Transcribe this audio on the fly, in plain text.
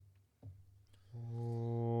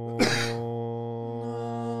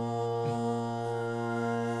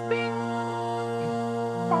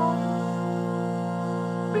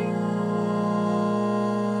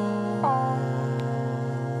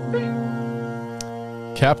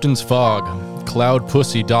Captain's Fog,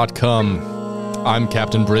 cloudpussy.com. I'm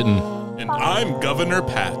Captain Britain. And I'm Governor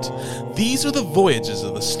Pat. These are the voyages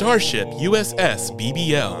of the starship USS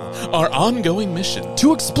BBL, our ongoing mission.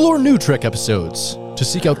 To explore new Trek episodes, to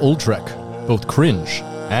seek out old Trek, both cringe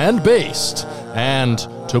and based, and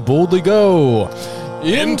to boldly go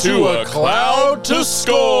Into a cloud to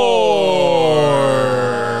score!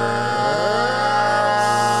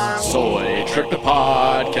 Soy Trek the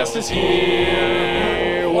podcast is here.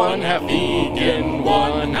 One half vegan,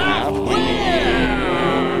 one half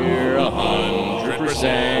queer.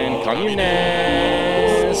 100%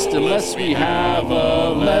 communist, unless we have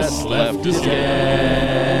a less leftist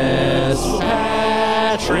guest.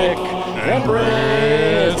 Patrick and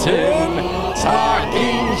Britain,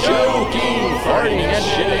 talking, joking, farting and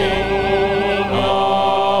shitting,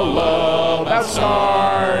 all about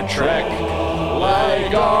Star Trek.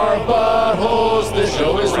 Like our buttholes, this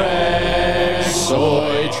show is wrecked.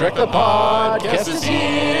 Soy Trek the podcast is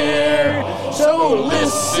here, so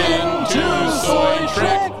listen to Soy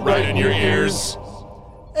Trek right in your ears.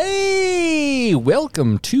 Hey,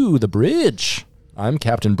 welcome to The Bridge. I'm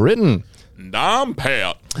Captain Britain. And I'm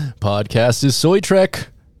Pat. Podcast is Soy Trek,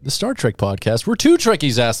 the Star Trek podcast, where two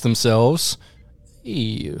Trekkies ask themselves,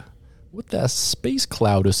 hey, what that space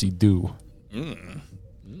cloud does he do?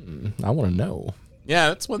 I want to know. Yeah,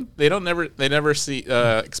 that's one they never see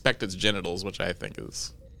expect its genitals, which I think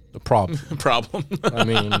is The problem. problem. I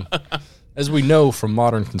mean, as we know from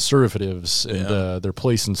modern conservatives and their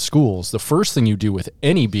place in schools, the first thing you do with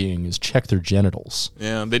any being is check their genitals.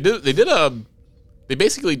 Yeah, they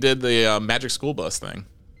basically did the magic school bus thing.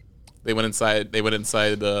 They went inside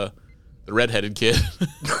the redheaded kid.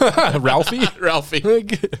 Ralphie?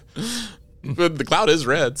 But the cloud is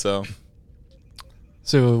red, so.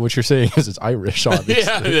 So what you're saying is it's Irish, obviously.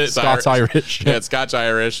 Yeah, it's Scots Irish. Yeah, it's Scotch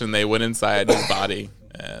Irish, and they went inside his body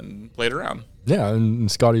and played around. Yeah,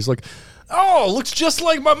 and Scotty's like, oh, looks just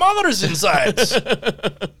like my mother's insides.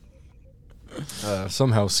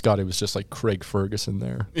 Somehow Scotty was just like Craig Ferguson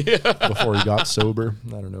there before he got sober.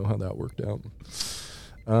 I don't know how that worked out.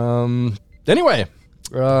 Anyway,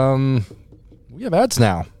 we have ads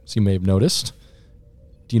now, so you may have noticed.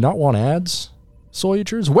 Do you not want ads,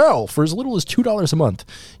 Soyagers? Well, for as little as $2 a month,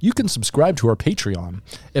 you can subscribe to our Patreon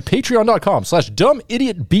at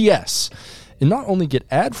patreon.com/dumbidiotbs and not only get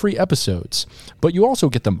ad-free episodes, but you also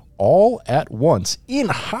get them all at once in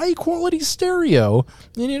high-quality stereo,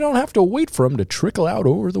 and you don't have to wait for them to trickle out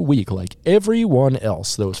over the week like everyone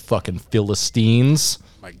else, those fucking Philistines.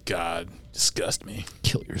 My God, disgust me.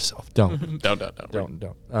 Kill yourself. Don't. Don't.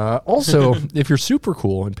 Also, if you're super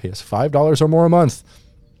cool and pay us $5 or more a month,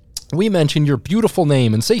 we mention your beautiful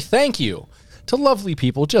name and say thank you to lovely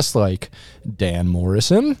people just like Dan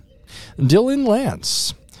Morrison, Dylan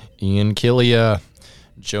Lance, Ian Killia,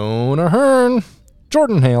 Joan Ahern,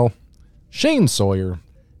 Jordan Hale, Shane Sawyer,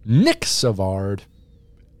 Nick Savard,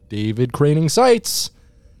 David Craning Sights,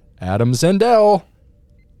 Adam Zendel,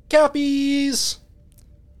 Cappies,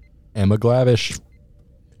 Emma Glavish,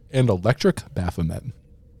 and Electric Baphomet.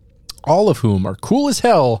 All of whom are cool as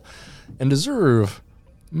hell and deserve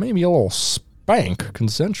maybe a little spank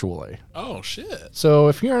consensually. Oh, shit. So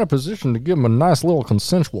if you're in a position to give them a nice little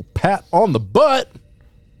consensual pat on the butt,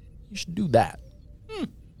 you should do that.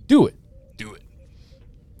 Do it.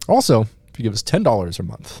 Also, if you give us $10 a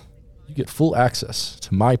month, you get full access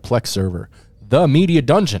to my Plex server, The Media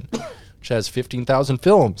Dungeon, which has 15,000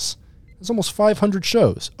 films. There's almost 500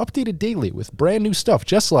 shows, updated daily with brand new stuff,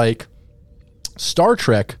 just like Star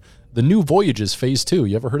Trek, The New Voyages Phase 2.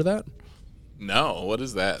 You ever heard of that? No, what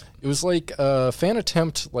is that? It was like a fan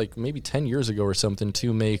attempt, like maybe 10 years ago or something,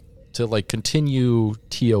 to continue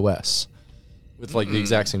TOS with like the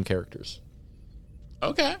exact same characters.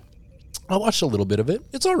 Okay. I watched a little bit of it.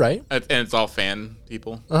 It's all right. And it's all fan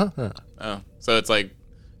people? Uh-huh. Oh, so it's like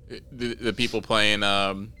the people playing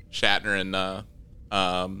Shatner and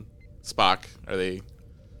Spock, are they?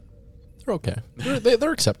 They're okay.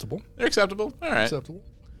 They're acceptable. They're acceptable? All right. Acceptable.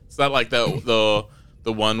 It's not like the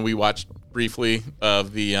one we watched briefly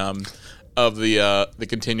of the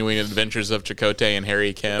continuing adventures of Chakotay and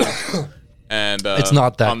Harry Kim, and it's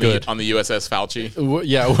not that good on the USS Fauci.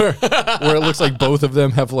 Yeah, where it looks like both of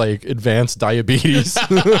them have like advanced diabetes.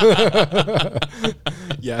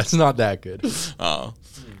 Yeah, it's not that good. Oh,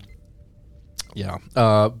 yeah.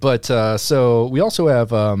 So we also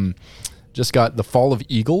have just got The Fall of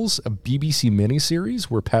Eagles, a BBC miniseries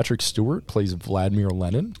where Patrick Stewart plays Vladimir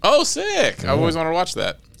Lenin. Oh, sick! I always wanted to watch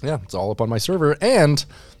that. Yeah, it's all up on my server. And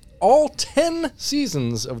all 10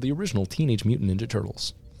 seasons of the original Teenage Mutant Ninja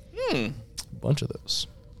Turtles. A bunch of those.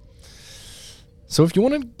 So if you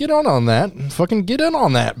want to get on that, fucking get in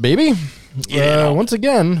on that, baby. Once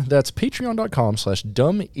again, that's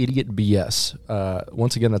patreon.com/dumbidiotbs.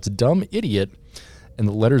 Once again, that's dumb idiot and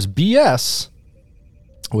the letters BS,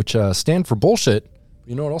 which stand for bullshit.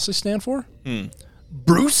 You know what else they stand for?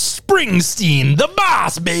 Bruce Springsteen, the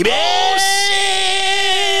boss, baby. Oh,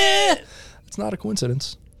 shit. It's not a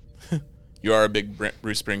coincidence. You are a big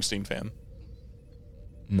Bruce Springsteen fan.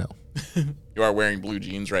 No. You are wearing blue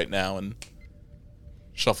jeans right now and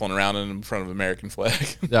shuffling around in front of an American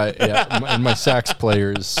flag. Yeah, and my sax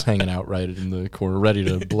player is hanging out right in the corner, ready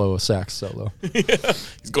to blow a sax solo. Yeah.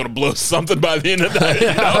 He's going to blow something by the end of the night.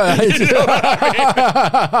 You know what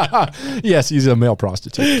I mean? Yes, he's a male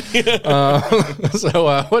prostitute.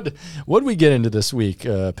 So what did we get into this week,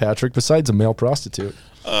 Patrick, besides a male prostitute?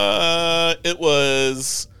 It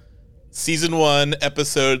was Season 1,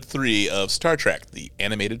 Episode 3 of Star Trek, the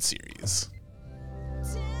animated series.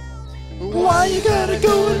 Why you gotta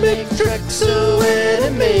go and make Trek so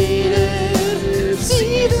animated?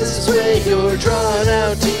 See, this is where you're drawn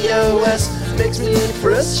out TOS makes me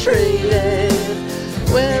frustrated.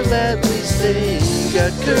 Well, at least they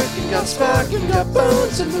got Kirk and got Spock and got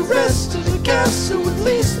Bones and the rest of the cast, so at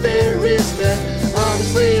least there is that.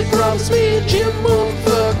 Honestly, promise me Jim won't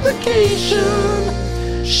fuck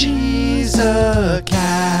vacation. She's a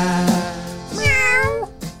cat.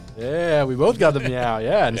 Yeah, we both got the meow.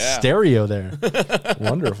 Yeah, and stereo there.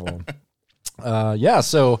 Wonderful.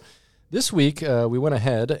 So this week we went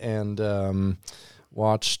ahead and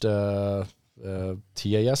watched TAS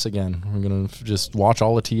again. We're going to just watch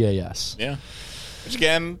all of TAS. Yeah. Which,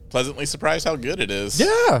 again, pleasantly surprised how good it is.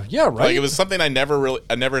 Yeah, right. Like, it was something I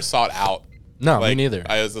never sought out. No, like, me neither.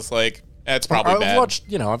 I was just like, it's probably bad.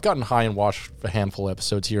 I've gotten high and watched a handful of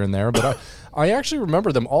episodes here and there, but I actually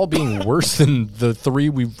remember them all being worse than the 3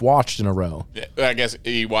 we've watched in a row. Yeah, I guess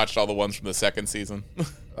you watched all the ones from the second season.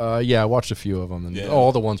 I watched a few of them, and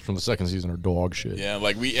all the ones from the second season are dog shit. Yeah,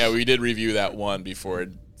 like we did review that one before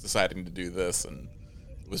deciding to do this, and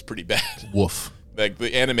it was pretty bad. Woof. Like,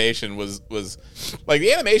 the animation was like,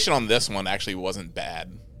 the animation on this one actually wasn't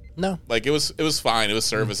bad. No. Like, it was fine. It was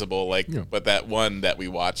serviceable. Like, but that one that we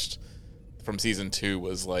watched from season 2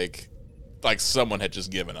 was like someone had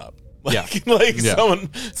just given up.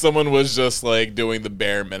 Someone was just like doing the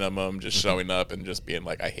bare minimum, just showing up and just being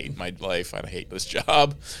like, I hate my life and I hate this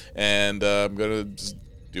job, and I'm gonna just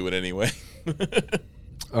do it anyway.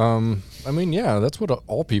 That's what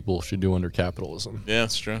all people should do under capitalism. Yeah,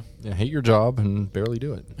 it's true. Yeah, hate your job and barely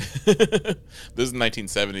do it. This is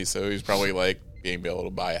 1970, so he's probably like being able to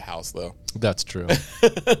buy a house, though. That's true.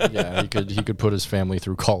 Yeah, he could put his family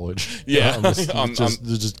through college. Yeah,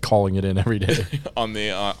 just calling it in every day on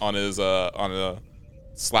his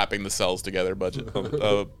slapping the cells together budget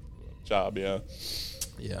job. Yeah.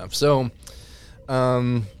 So,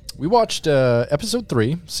 we watched episode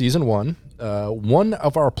 3, season 1. One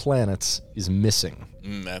of our planets is missing.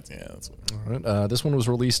 That's what. All right. This one was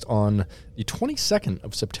released on the 22nd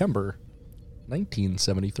of September,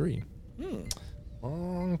 1973.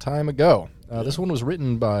 Long time ago. This one was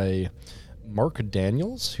written by Mark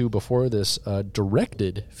Daniels, who before this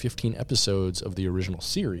directed 15 episodes of the original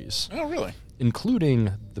series. Oh, really?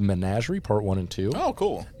 Including The Menagerie, Part 1 and 2. Oh,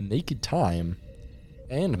 cool. Naked Time,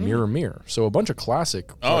 and Mirror Mirror. So a bunch of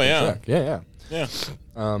classic. Oh, yeah. Yeah.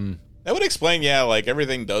 That would explain, like,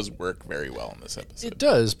 everything does work very well in this episode. It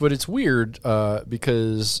does, but it's weird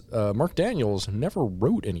because Mark Daniels never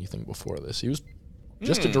wrote anything before this. He was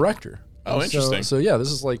just a director. Oh, interesting. So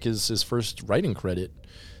this is like his first writing credit,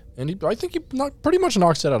 and I think he pretty much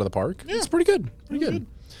knocks it out of the park. Yeah. It's pretty good. Pretty good.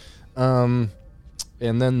 And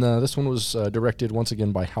then this one was directed once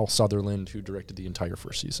again by Hal Sutherland, who directed the entire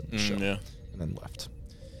first season of the show, and then left.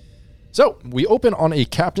 So we open on a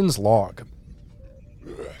captain's log.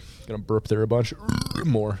 Gonna burp there a bunch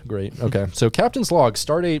more. Great. Okay. So captain's log,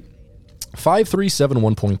 stardate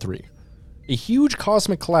 5371.3. A huge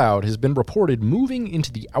cosmic cloud has been reported moving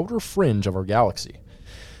into the outer fringe of our galaxy.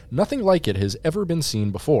 Nothing like it has ever been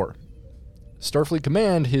seen before. Starfleet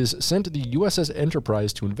Command has sent the USS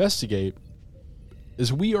Enterprise to investigate,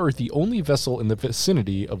 as we are the only vessel in the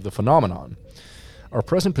vicinity of the phenomenon. Our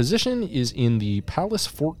present position is in the Pallas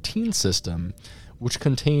 14 system, which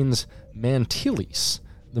contains Mantilles,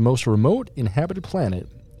 the most remote inhabited planet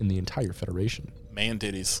in the entire Federation. Man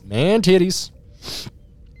titties.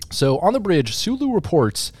 So on the bridge, Sulu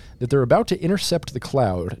reports that they're about to intercept the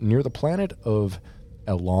cloud near the planet of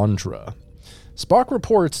Elandra. Spock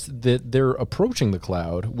reports that they're approaching the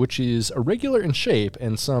cloud, which is irregular in shape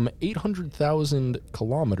and some 800,000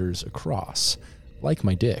 kilometers across. Like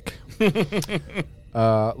my dick.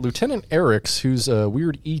 Lieutenant Eriks, who's a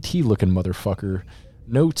weird ET-looking motherfucker,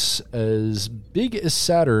 notes as big as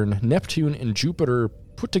Saturn, Neptune, and Jupiter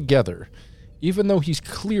put together, even though he's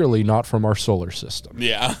clearly not from our solar system.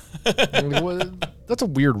 Yeah. I mean, that's a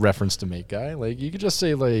weird reference to make, guy. Like, you could just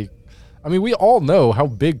say, like, I mean, we all know how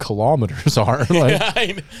big kilometers are.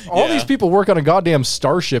 Like, all these people work on a goddamn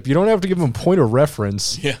starship. You don't have to give them a point of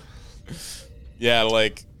reference. Yeah. Yeah,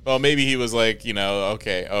 like, well, maybe he was like, you know,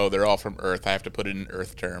 okay, oh, they're all from Earth. I have to put it in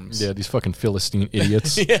Earth terms. Yeah, these fucking Philistine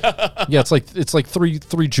idiots. Yeah. Yeah, it's like three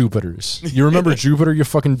Jupiters. You remember Jupiter, you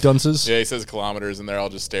fucking dunces? Yeah, he says kilometers, and they're all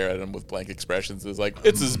just stare at him with blank expressions. It's like,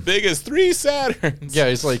 it's as big as 3 Saturns. Yeah,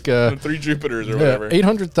 he's like... 3 Jupiters or whatever.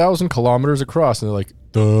 800,000 kilometers across. And they're like,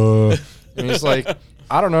 duh. And he's like,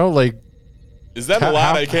 I don't know, like... Is that a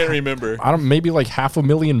lot? I can't remember. I don't. Maybe like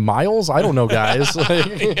 500,000 miles. I don't know, guys. Like,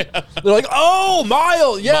 they're like, oh,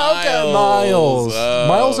 Miles. Yeah, okay, Miles.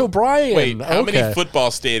 Miles O'Brien. Wait, how many football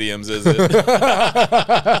stadiums is it?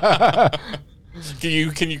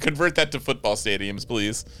 Can you convert that to football stadiums,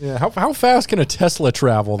 please? Yeah. How fast can a Tesla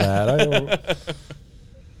travel that? I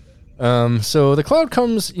don't. So the cloud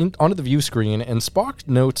comes onto the view screen, and Spock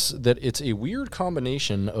notes that it's a weird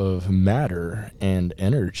combination of matter and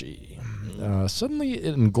energy. Suddenly,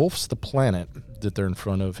 it engulfs the planet that they're in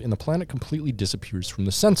front of, and the planet completely disappears from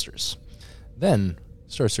the sensors. Then,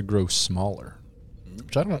 starts to grow smaller,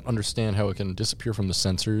 which I don't understand how it can disappear from the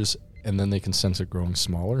sensors, and then they can sense it growing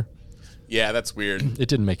smaller. Yeah, that's weird. It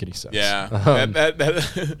didn't make any sense. Yeah.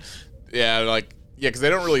 Yeah, like, yeah, because they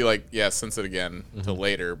don't really, like, sense it again until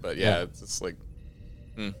later, but it's just like,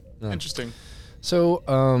 interesting. So,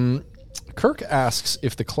 Kirk asks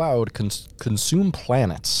if the cloud can consume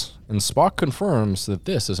planets, and Spock confirms that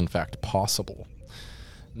this is in fact possible.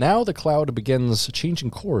 Now the cloud begins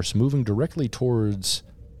changing course, moving directly towards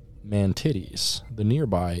Mantides, the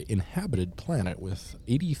nearby inhabited planet with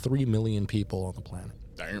 83 million people on the planet.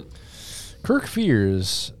 Damn. Kirk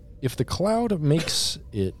fears if the cloud makes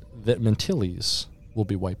it that Mantides will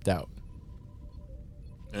be wiped out.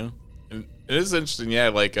 Yeah. And it is interesting, yeah,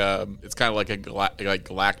 like it's kind of like like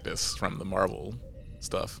Galactus from the Marvel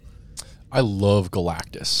stuff. I love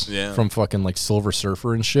Galactus from fucking like Silver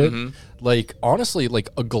Surfer and shit. Mm-hmm. Like, honestly, like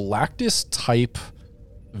a Galactus type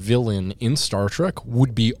villain in Star Trek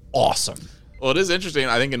would be awesome. Well, it is interesting.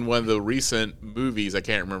 I think in one of the recent movies, I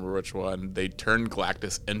can't remember which one, they turned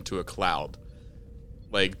Galactus into a cloud.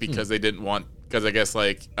 Like, because they didn't want, because I guess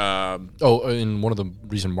like... in one of the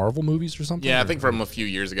recent Marvel movies or something? Yeah, I think from a few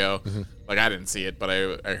years ago. Mm-hmm. Like, I didn't see it, but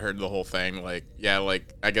I heard the whole thing. Like, yeah,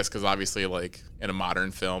 like, I guess because obviously, like, in a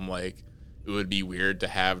modern film, like, it would be weird to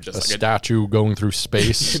have just a like statue going through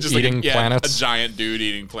space, just eating like planets. A giant dude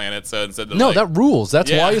eating planets. So instead of that rules.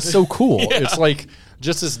 That's why it's so cool. Yeah. It's like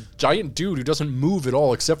just this giant dude who doesn't move at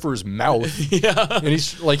all except for his mouth. Yeah. And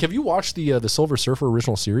he's like, have you watched the Silver Surfer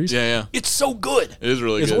original series? Yeah. It's so good. It is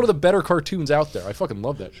really good. It's one of the better cartoons out there. I fucking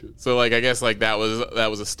love that shit. So like, I guess like that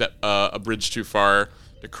was a step, a bridge too far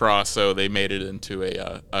to cross. So they made it into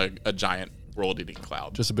a giant world-eating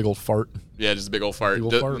cloud. Just a big old fart. Yeah, just a big old fart.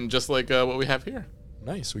 Just like what we have here.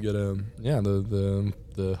 Nice. We get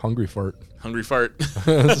the hungry fart. Hungry fart. It's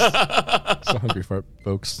a hungry fart,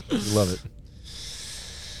 folks. We love it.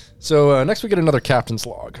 So next we get another Captain's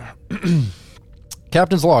Log.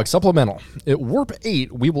 Captain's Log, supplemental. At Warp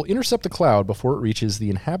 8, we will intercept the cloud before it reaches the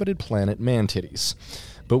inhabited planet Mantides.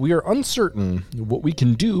 But we are uncertain what we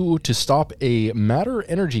can do to stop a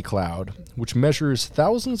matter-energy cloud, which measures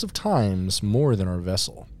thousands of times more than our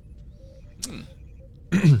vessel.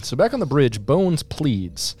 So back on the bridge, Bones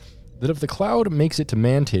pleads that if the cloud makes it to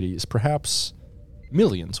Mantides, perhaps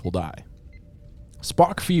millions will die.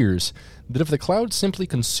 Spock fears that if the cloud simply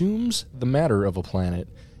consumes the matter of a planet,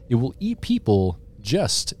 it will eat people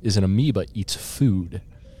just as an amoeba eats food.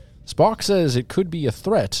 Spock says it could be a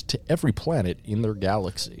threat to every planet in their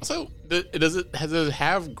galaxy. So, does it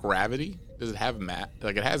have gravity? Does it have mass?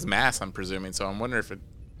 Like, it has mass, I'm presuming, so I'm wondering if it...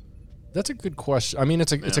 That's a good question. I mean,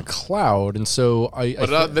 it's a cloud, and so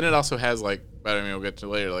then it also has, like, but I mean, we'll get to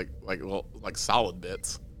later, like solid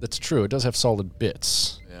bits. That's true. It does have solid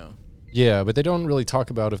bits. Yeah. Yeah, but they don't really talk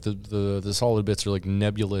about if the solid bits are, like,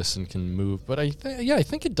 nebulous and can move. But I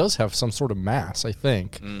think it does have some sort of mass, I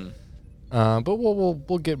think. But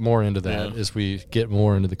we'll get more into that as we get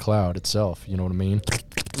more into the cloud itself. You know what I mean?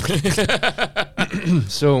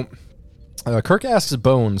 So, Kirk asks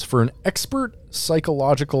Bones for an expert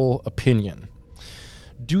psychological opinion.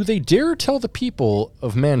 Do they dare tell the people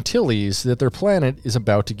of Mantiles that their planet is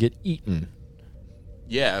about to get eaten?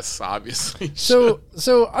 Yes, obviously. So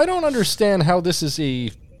I don't understand how this is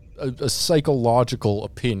a psychological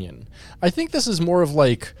opinion. I think this is more of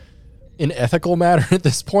like, an ethical matter at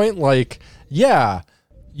this point. Like, yeah,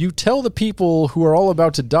 you tell the people who are all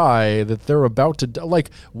about to die that they're about to die.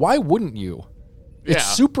 Like, why wouldn't you? It's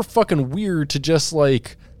super fucking weird to just,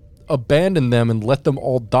 like, abandon them and let them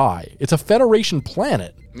all die. It's a Federation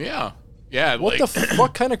planet. Yeah. Yeah. What the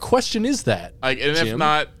fuck kind of question is that? Like, and Jim?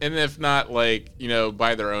 if not, like, you know,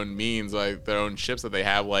 by their own means, like their own ships that they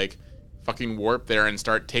have, like, fucking warp there and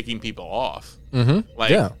start taking people off. Mm-hmm.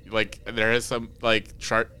 Like there is some, like,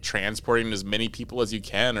 transporting as many people as you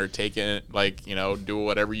can, or taking it, like, you know, do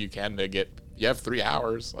whatever you can to get. You have 3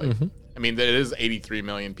 hours. Like, I mean, it is 83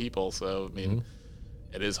 million people, so I mean,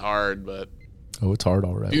 it is hard, but it's hard,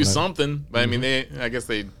 all right. Do something. But I mean, I guess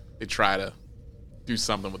they try to do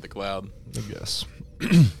something with the cloud, I guess.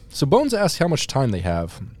 So Bones asks how much time they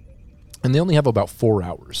have, and they only have about 4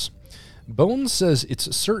 hours. Bones says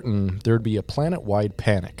it's certain there'd be a planet-wide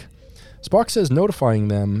panic. Spock says notifying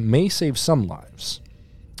them may save some lives.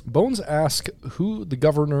 Bones asks who the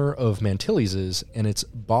governor of Mantilles is, and it's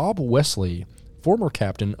Bob Wesley, former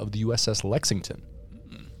captain of the USS Lexington,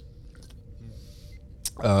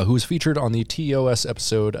 who was featured on the TAS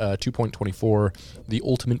episode 2.24, The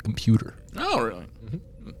Ultimate Computer. Oh, really?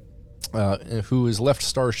 Who has left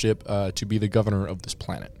Starship to be the governor of this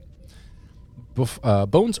planet.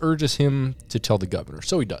 Bones urges him to tell the governor,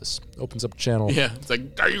 so he does. Opens up a channel. Yeah, it's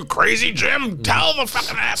like, are you crazy, Jim? Tell the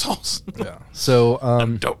fucking assholes. Yeah. So,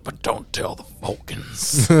 don't tell the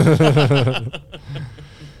Vulcans.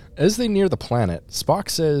 As they near the planet, Spock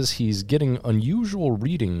says he's getting unusual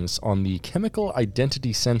readings on the chemical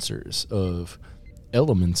identity sensors of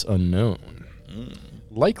elements unknown,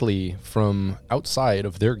 likely from outside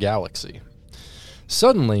of their galaxy.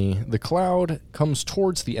 Suddenly, the cloud comes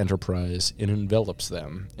towards the Enterprise and envelops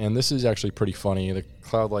them. And this is actually pretty funny. The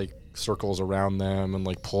cloud, like, circles around them and,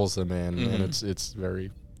 like, pulls them in, and it's very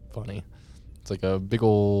funny. It's like a big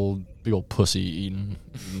old pussy eating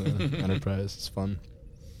the Enterprise. It's fun.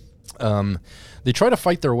 They try to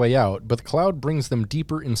fight their way out, but the cloud brings them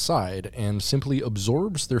deeper inside and simply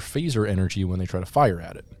absorbs their phaser energy when they try to fire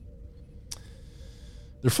at it.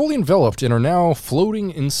 They're fully enveloped and are now floating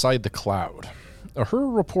inside the cloud.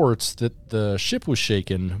 Uhura reports that the ship was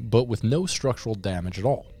shaken, but with no structural damage at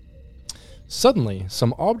all. Suddenly,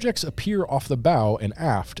 some objects appear off the bow and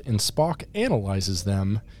aft, and Spock analyzes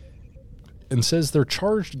them and says they're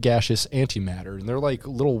charged gaseous antimatter, and they're like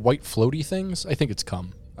little white floaty things. I think it's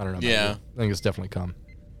cum. I don't know. Yeah. I think it's definitely cum.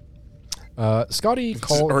 Scotty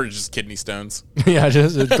calls... Or just kidney stones. Yeah,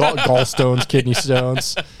 just gallstones, kidney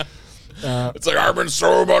stones. It's like, I've been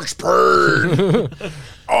so much pain.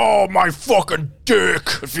 Oh, my fucking dick.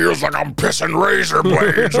 It feels like I'm pissing razor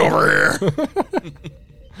blades over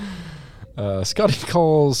here. Scotty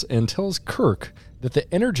calls and tells Kirk that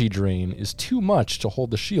the energy drain is too much to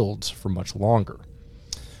hold the shields for much longer.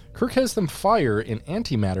 Kirk has them fire an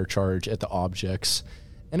antimatter charge at the objects,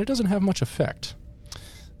 and it doesn't have much effect.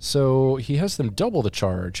 So he has them double the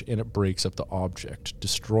charge, and it breaks up the object,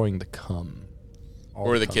 destroying the cum.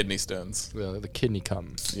 Or the kidney stones. The kidney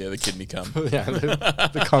cum. Yeah, the kidney cum. Yeah,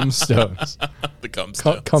 the cum stones. The cum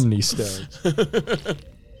stones. Cumney stones.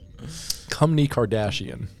 Cumney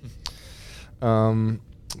Kardashian.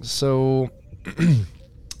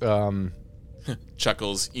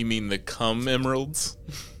 Chuckles, you mean the cum emeralds?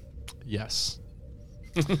 Yes.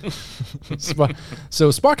 So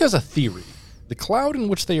Spock has a theory. The cloud in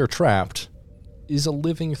which they are trapped is a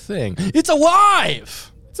living thing. It's alive!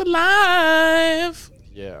 It's alive!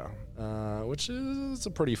 Yeah. Which is a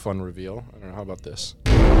pretty fun reveal. I don't know. How about this?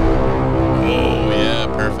 Oh, yeah.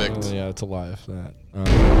 Perfect. Yeah, it's alive. That.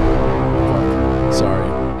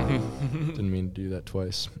 Sorry. Didn't mean to do that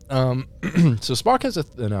twice. So Spock has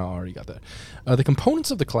no, I already got that. The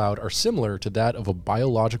components of the cloud are similar to that of a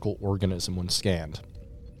biological organism when scanned.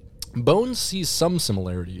 Bones sees some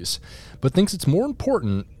similarities, but thinks it's more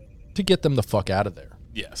important to get them the fuck out of there.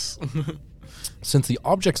 Yes. Since the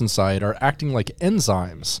objects inside are acting like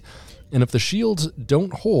enzymes, and if the shields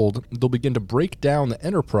don't hold, they'll begin to break down the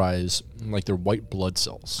Enterprise like they're white blood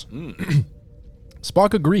cells.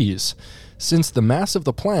 Spock agrees, since the mass of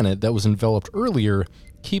the planet that was enveloped earlier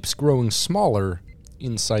keeps growing smaller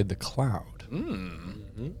inside the cloud.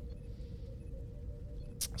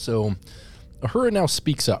 So, Uhura now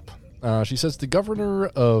speaks up. She says the governor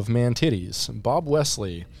of Mantilles, Bob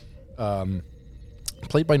Wesley,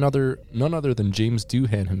 played by none other than James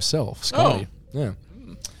Doohan himself, Scotty. Oh.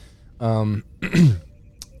 Yeah.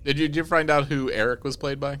 Did you find out who Eric was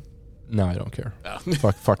played by? No, I don't care. Oh.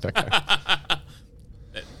 Fuck that guy.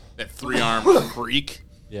 that three-armed freak.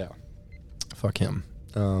 Yeah. Fuck him.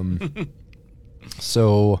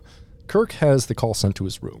 So Kirk has the call sent to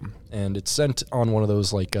his room, and it's sent on one of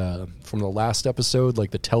those, like, from the last episode,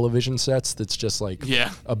 like the television sets that's just, like,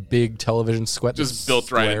 a big television just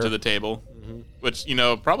built right into the table, which,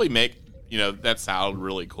 probably make, that sounded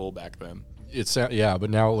really cool back then. But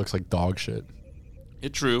now it looks like dog shit.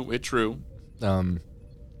 It true.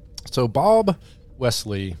 So Bob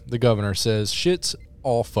Wesley, the governor, says shit's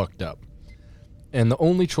all fucked up. And the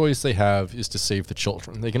only choice they have is to save the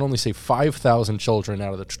children. They can only save 5,000 children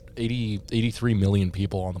out of the 83 million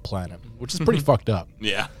people on the planet, which is pretty fucked up.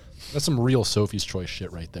 Yeah. That's some real Sophie's Choice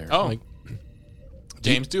shit right there. Oh.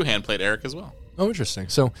 James Doohan played Eric as well. Oh, interesting.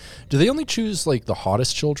 So, do they only choose, like, the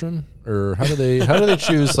hottest children? Or how do they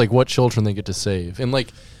choose, like, what children they get to save? And, like,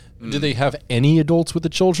 do they have any adults with the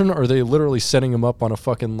children, or are they literally setting them up on a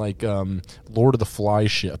fucking, like, Lord of the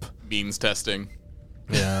Flies ship? Beans testing.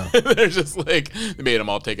 Yeah. They're just like, they made them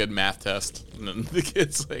all take a math test. And then the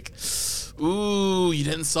kid's like, ooh, you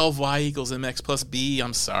didn't solve y equals mx plus b.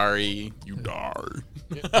 I'm sorry. You die.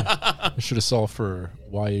 I should have solved for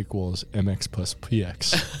y equals mx plus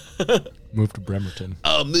px. Move to Bremerton.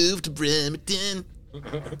 I'll move to Bremerton.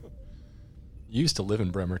 You used to live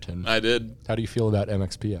in Bremerton. I did. How do you feel about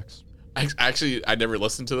MXPX? I never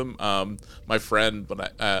listened to them. My friend, when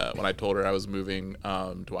I told her I was moving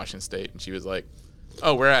to Washington State, and she was like,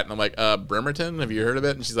 oh, where at? And I'm like, Bremerton, have you heard of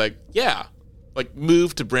it? And she's like, yeah. Like,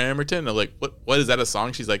 move to Bremerton. I'm like, what is that, a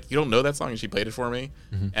song? She's like, you don't know that song? And she played it for me.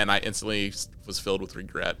 Mm-hmm. And I instantly was filled with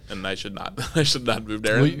regret, and I should not move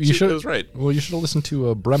there. Well, she was right. Well, you should have listened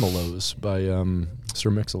to Bremelos by Sir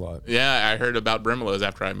Mix-a-Lot. Yeah, I heard about Bremelos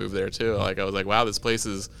after I moved there too. Like, I was like, wow, this place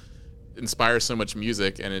inspires so much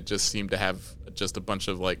music, and it just seemed to have just a bunch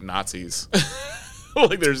of, like, Nazis.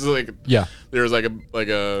 Like, there's like, there was like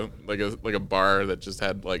a bar that just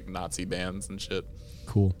had, like, Nazi bands and shit.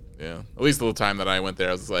 Cool. Yeah. At least the little time that I went there,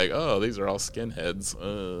 I was like, oh, these are all skinheads.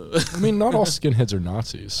 I mean, not all skinheads are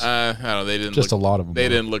Nazis. I don't know. They didn't. Just a lot of them. They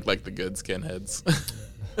didn't look like the good skinheads.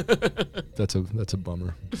 That's a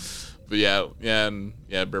bummer. But yeah,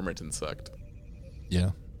 Bremerton sucked.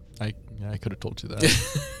 Yeah. I could have told you that.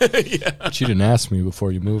 Yeah. But you didn't ask me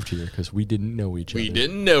before you moved here because we didn't know each other. We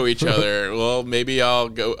didn't know each other. Well, maybe I'll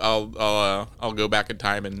go back in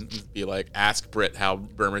time and be like, ask Britt how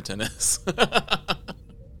Bremerton is.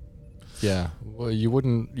 Yeah. Well, you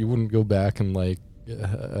wouldn't go back and, like,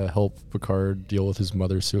 help Picard deal with his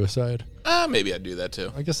mother's suicide? Maybe I'd do that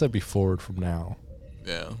too. I guess that'd be forward from now.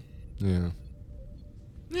 Yeah. Yeah.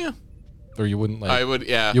 Yeah. Or you wouldn't, like... I would,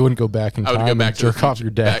 yeah. You wouldn't go back in time and jerk off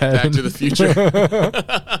your dad. Back to the future.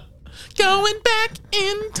 Going back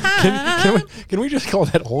in time. Can we just call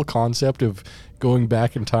that whole concept of going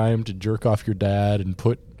back in time to jerk off your dad and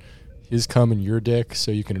put his cum in your dick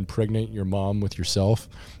so you can impregnate your mom with yourself?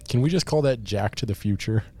 Can we just call that Jack to the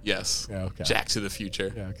Future? Yes. Yeah, okay. Jack to the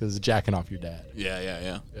Future. Yeah, because it's jacking off your dad.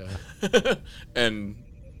 Yeah. And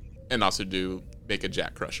also make a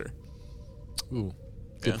Jack Crusher. Ooh.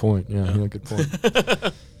 Good point. Yeah, good point.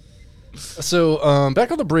 So,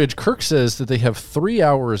 back on the bridge, Kirk says that they have 3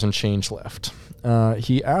 hours and change left.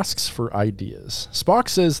 He asks for ideas. Spock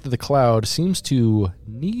says that the cloud seems to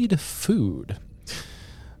need food.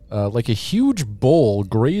 Like a huge bull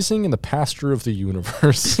grazing in the pasture of the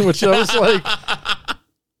universe. Which I was like,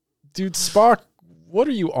 dude, Spock, what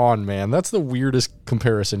are you on, man? That's the weirdest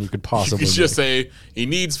comparison you could possibly make. Just say, he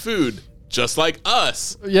needs food. Just like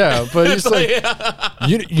us. Yeah, but it's like,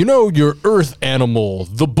 you know your Earth animal,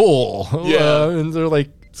 the bull. Yeah. And they're like,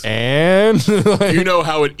 and? Like, you know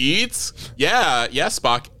how it eats? Yeah,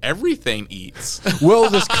 Spock, everything eats. Well,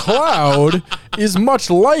 this cloud is much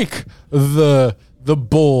like the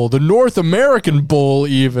bull, the North American bull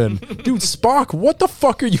even. Dude, Spock, what the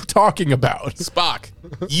fuck are you talking about? Spock,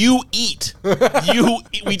 you eat.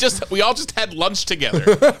 We all just had lunch together.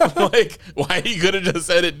 Like, why you could have just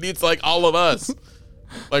said it needs like all of us?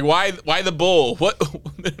 Like, why the bull? Why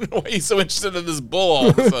are you so interested in this bull all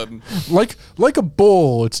of a sudden? Like a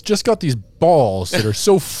bull, it's just got these balls that are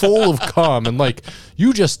so full of cum, and like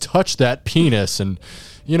you just touch that penis and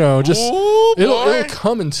just it'll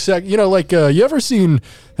come in sec. Like have you ever seen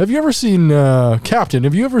Captain?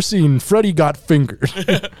 Have you ever seen Freddy Got Fingered?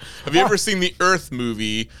 Have you ever seen the Earth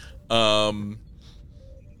movie? Freddy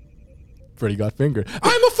Got Fingered.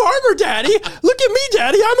 I'm a farmer, Daddy. Look at me,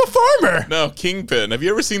 Daddy. I'm a farmer. No, Kingpin. Have you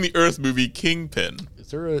ever seen the Earth movie Kingpin?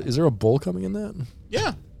 Is there a bull coming in that?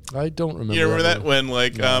 Yeah. I don't remember. You remember that when,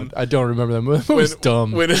 like, no, I don't remember that movie. It was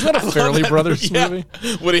dumb. Isn't that a Fairley Brothers movie?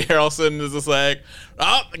 Woody Harrelson is just like,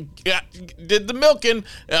 did the milking.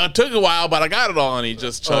 It took a while, but I got it all. And he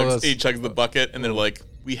just chugs the bucket. And they're like,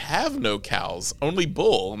 we have no cows, only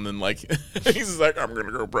bull. And then, like, he's like, I'm going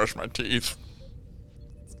to go brush my teeth.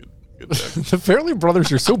 Good joke. The Fairley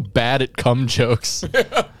Brothers are so bad at cum jokes.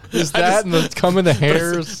 Is that and the cum in the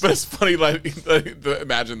hairs? But it's funny, like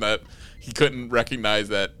imagine that he couldn't recognize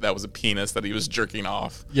that was a penis that he was jerking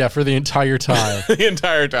off. Yeah, for the entire time. The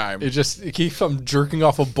entire time. It keeps on jerking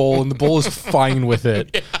off a bowl, and the bowl is fine with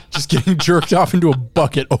it. Yeah. Just getting jerked off into a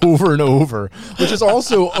bucket over and over, which is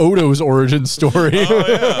also Odo's origin story. Oh,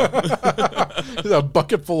 yeah. A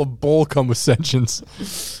bucket full of bowl cum ascensions.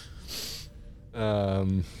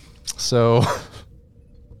 So...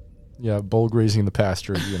 Yeah, bowl grazing in the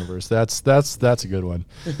pasture universe. That's a good one.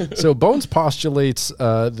 So Bones postulates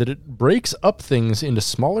that it breaks up things into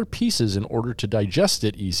smaller pieces in order to digest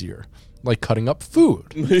it easier, like cutting up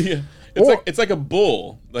food. Yeah. It's like a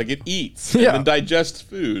bull. Like it eats and then digests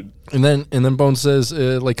food. And then Bones says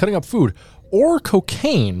like cutting up food or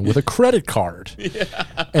cocaine with a credit card. Yeah.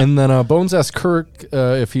 And then Bones asks Kirk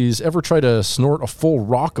if he's ever tried to snort a full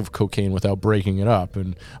rock of cocaine without breaking it up.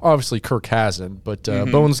 And obviously Kirk hasn't, but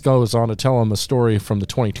Bones goes on to tell him a story from the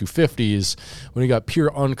 2250s when he got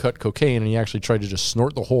pure uncut cocaine and he actually tried to just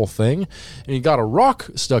snort the whole thing. And he got a rock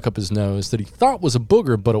stuck up his nose that he thought was a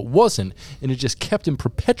booger, but it wasn't. And it just kept him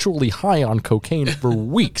perpetually high on cocaine for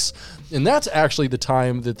weeks. And that's actually the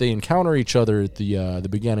time that they encounter each other at the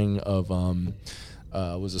beginning of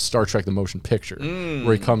was a Star Trek the Motion Picture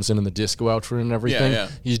where he comes in the disco outfit and everything. Yeah.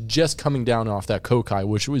 He's just coming down off that cocaine,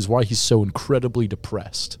 which is why he's so incredibly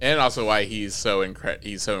depressed. And also why he's so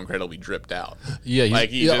incredibly dripped out. Yeah,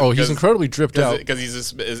 he's incredibly dripped out because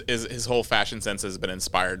his whole fashion sense has been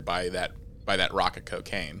inspired by that rock of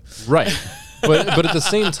cocaine. Right. But at the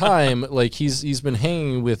same time, like he's been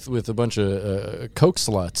hanging with a bunch of coke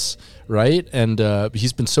sluts, right? And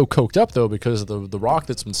he's been so coked up though because of the rock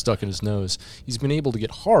that's been stuck in his nose. He's been able to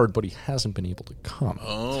get hard, but he hasn't been able to come.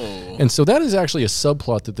 Oh. And so that is actually a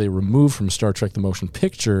subplot that they removed from Star Trek the Motion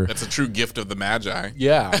Picture. That's a true gift of the Magi.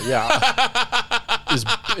 Yeah.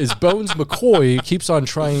 is Bones McCoy keeps on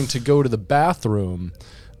trying to go to the bathroom.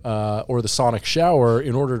 Or the sonic shower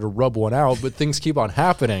in order to rub one out, but things keep on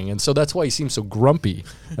happening, and so that's why he seems so grumpy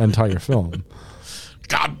the entire film.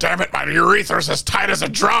 God damn it, my urethra's as tight as a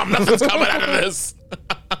drum. Nothing's coming out of this.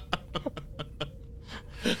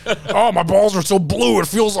 Oh, my balls are so blue, it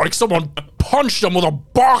feels like someone punched them with a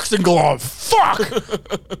boxing glove. Fuck!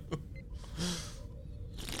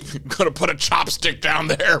 I'm gonna put a chopstick down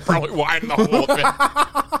there, probably widen the hole a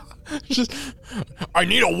bit. Just, I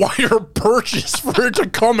need a wider purchase for it to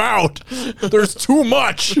come out. There's too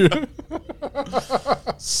much.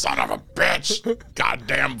 Son of a bitch.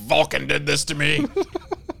 Goddamn Vulcan did this to me.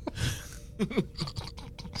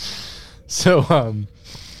 So,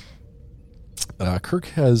 Kirk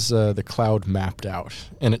has the cloud mapped out,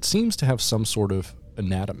 and it seems to have some sort of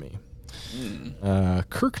anatomy.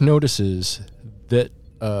 Kirk notices that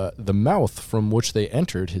the mouth from which they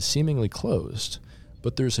entered is seemingly closed.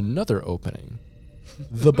 But there's another opening.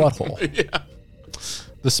 The butthole. Yeah.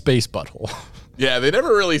 The space butthole. Yeah, they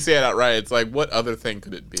never really say it outright. It's like, what other thing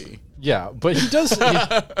could it be? Yeah, but he does...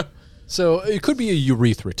 so it could be a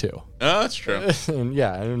urethra, too. Oh, that's true.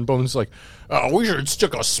 And Bones is like, oh, we should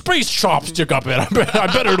stick a space chopstick up it. I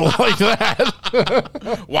bet it'll like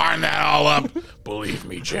that. Wind that all up. Believe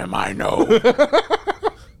me, Jim, I know.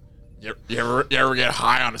 You ever get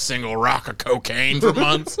high on a single rock of cocaine for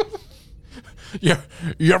months? Yeah,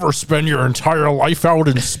 you ever spend your entire life out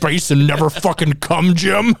in space and never fucking come,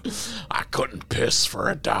 Jim? I couldn't piss for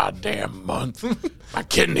a goddamn month. My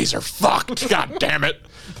kidneys are fucked. God damn it!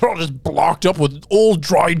 They're all just blocked up with old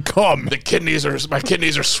dried cum. My kidneys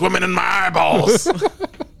are swimming in my eyeballs.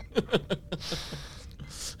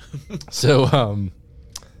 So,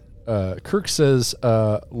 Kirk says,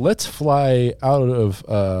 "Let's fly out of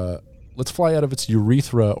its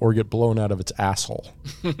urethra or get blown out of its asshole."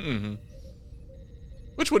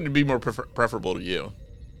 Which would be more preferable to you?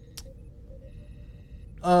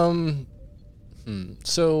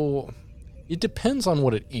 So it depends on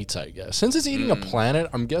what it eats, I guess. Since it's eating a planet,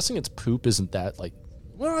 I'm guessing its poop isn't that like.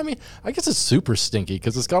 Well, I mean, I guess it's super stinky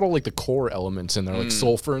because it's got all like the core elements in there, like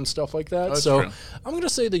sulfur and stuff like that. That's so true. I'm gonna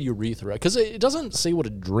say the urethra because it doesn't say what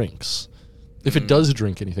it drinks. If it does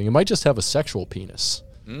drink anything, it might just have a sexual penis.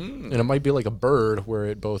 And it might be like a bird where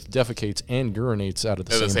it both defecates and urinates out of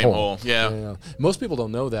the same hole. Yeah. Most people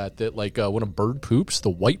don't know that like when a bird poops,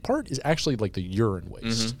 the white part is actually like the urine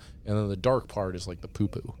waste, and then the dark part is like the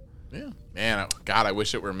poo-poo. Yeah, man, God, I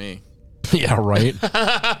wish it were me. Yeah, right.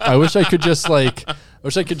 I wish I could just like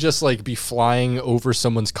be flying over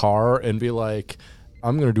someone's car and be like,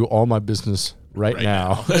 I'm gonna do all my business right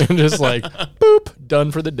now. And just like boop,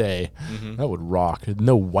 done for the day. That would rock.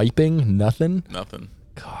 No wiping, nothing. Nothing.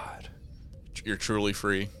 God, You're truly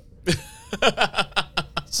free.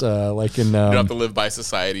 It's like in you don't have to live by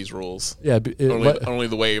society's rules. Yeah, only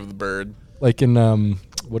the way of the bird. Like in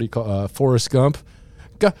what do you call Forrest Gump?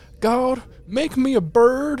 God, make me a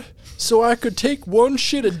bird so I could take one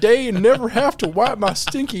shit a day and never have to wipe my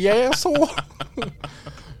stinky asshole.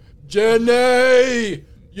 Jenny,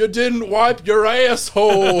 you didn't wipe your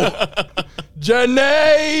asshole.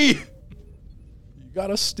 Jenny, you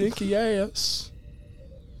got a stinky ass.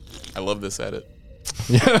 I love this edit.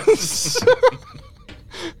 Yes.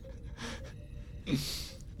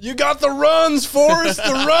 You got the runs, Forrest,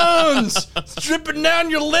 the runs. It's dripping down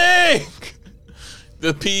your leg.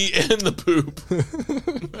 The pee and the poop.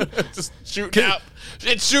 Just shooting out.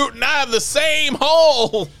 It's shooting out of the same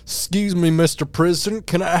hole. Excuse me, Mr. President.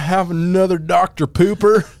 Can I have another Dr.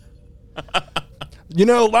 Pooper? You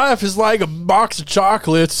know, life is like a box of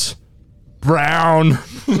chocolates. Brown.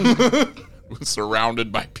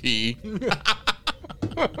 Surrounded by pee.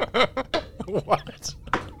 What?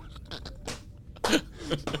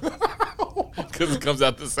 Because it comes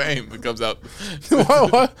out the same. It comes out.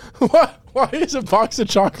 Why is a box of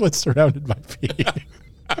chocolates surrounded by pee?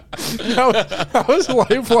 How is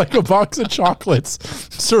life like a box of chocolates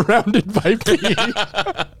surrounded by pee?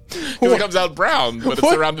 Because it comes out brown, but it's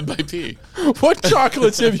surrounded by pee. What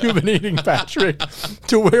chocolates have you been eating, Patrick,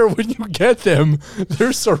 to where when you get them,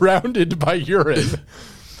 they're surrounded by urine?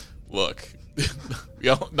 Look,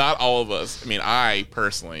 not all of us. I mean, I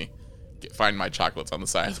personally find my chocolates on the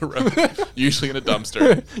side of the road, usually in a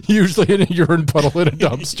dumpster. Usually in a urine puddle in a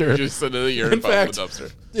dumpster. Just in a urine puddle in a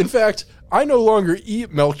dumpster. In fact, I no longer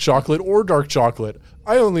eat milk chocolate or dark chocolate.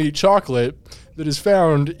 I only eat chocolate that is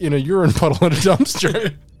found in a urine puddle in a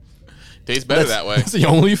dumpster. Tastes better that way. It's the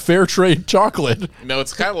only fair trade chocolate.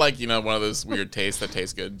 It's kind of like, one of those weird tastes that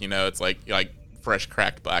taste good. It's like fresh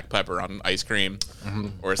cracked black pepper on ice cream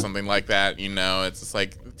or something like that. It's just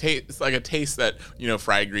like it's like a taste that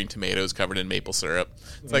fried green tomatoes covered in maple syrup.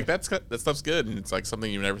 It's like that stuff's good, and it's like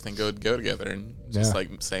something you would never think would go together, and just like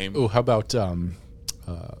same. Oh, how about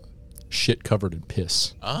shit covered in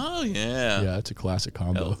piss? Oh yeah, yeah, it's a classic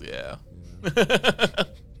combo. Hell yeah.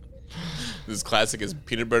 This classic is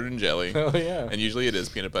peanut butter and jelly. Oh yeah, and usually it is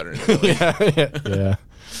peanut butter and jelly. Yeah.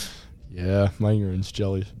 Yeah, my urine's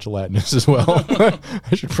gelatinous as well.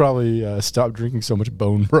 I should probably stop drinking so much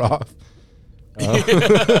bone broth.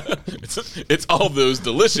 It's all those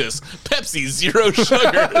delicious Pepsi Zero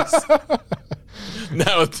sugars.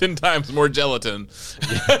 Now with 10 times more gelatin.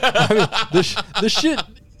 I mean, the shit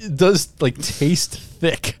does taste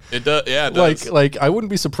thick. It does. Yeah, it does. Like I wouldn't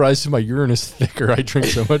be surprised if my urine is thicker. I drink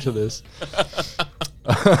so much of this.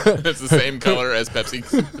 It's the same color as Pepsi.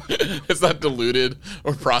 It's not diluted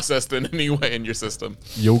or processed in any way in your system.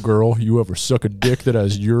 Yo, girl, you ever suck a dick that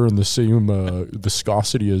has urine the same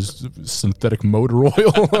viscosity as synthetic motor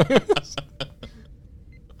oil?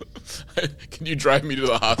 Can you drive me to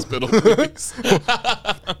the hospital, please?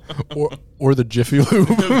 or the Jiffy Lube.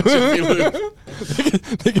 Jiffy Lube.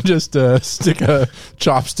 They can just stick a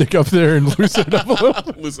chopstick up there and loosen it up a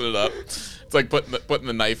little. Loosen it up. It's like putting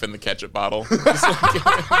the knife in the ketchup bottle.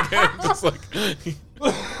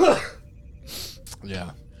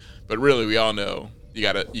 Yeah. But really, we all know you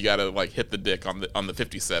gotta hit the dick on the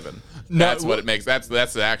 57. That's what it makes. That's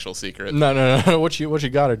the actual secret. No. What you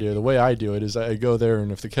gotta do? The way I do it is I go there,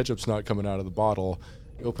 and if the ketchup's not coming out of the bottle,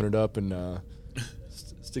 you open it up and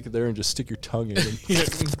stick it there and just stick your tongue in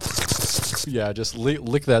it. Yeah, just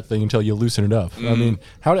lick that thing until you loosen it up. I mean,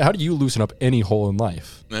 how do you loosen up any hole in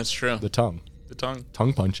life? That's true. The tongue. The tongue.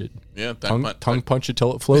 Tongue punch it. Yeah, tongue punch it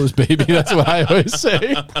till it flows, baby. That's what I always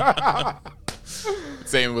say.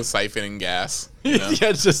 Same with siphoning gas.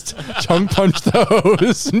 Yeah, just tongue punch the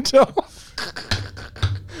hose until.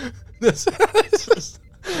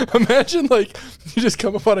 Imagine you just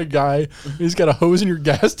come upon a guy, and he's got a hose in your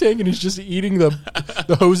gas tank, and he's just eating the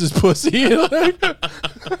hose's pussy. You're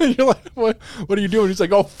like, what are you doing? He's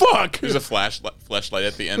like, oh fuck! There's a flashlight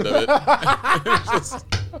at the end of it.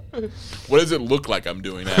 What does it look like I'm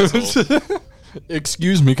doing, asshole?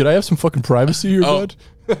 Excuse me, could I have some fucking privacy here, bud?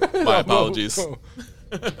 My apologies.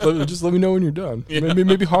 Just let me know when you're done. Yeah.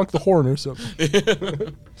 Maybe honk the horn or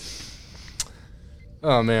something.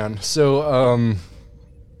 Oh man, so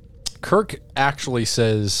Kirk actually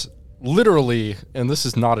says, literally, and this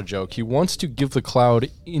is not a joke, he wants to give the Cloud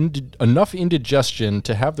enough indigestion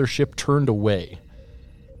to have their ship turned away.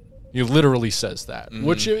 He literally says that. Mm-hmm.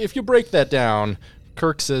 Which, if you break that down,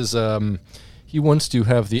 Kirk says he wants to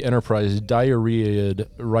have the Enterprise diarrheaed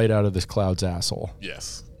right out of this Cloud's asshole.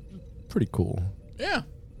 Yes. Pretty cool. Yeah.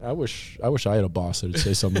 I wish I had a boss that would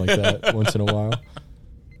say something like that once in a while.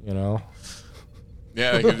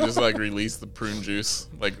 Yeah, I could just like release the prune juice,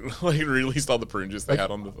 like released all the prune juice they had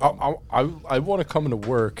on the phone. I want to come into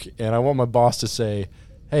work, and I want my boss to say,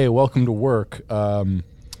 "Hey, welcome to work.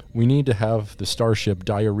 We need to have the starship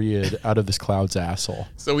diarrheaed out of this cloud's asshole."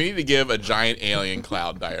 So we need to give a giant alien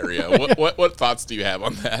cloud diarrhea. What thoughts do you have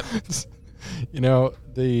on that? You know,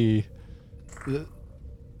 there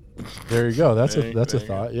you go. That's a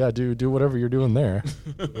thought. Yeah, do whatever you're doing there,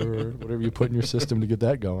 or whatever you put in your system to get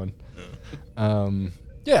that going.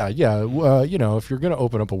 Yeah. You know, if you're gonna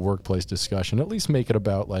open up a workplace discussion, at least make it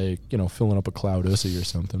about like, you know, filling up a cloud ussy or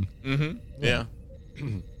something. Mm-hmm. Yeah.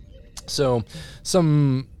 So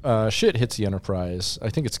some shit hits the Enterprise. I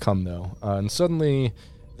think it's come though, and suddenly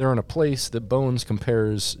they're in a place that Bones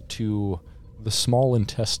compares to the small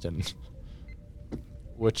intestine,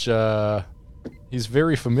 which he's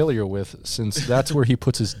very familiar with since that's where he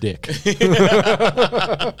puts his dick.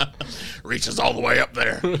 Reaches all the way up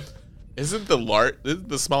there. Isn't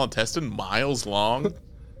the small intestine miles long?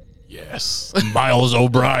 Yes. Miles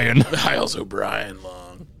O'Brien. Miles O'Brien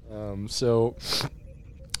long. So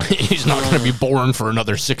he's not going to be born for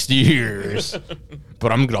another 60 years,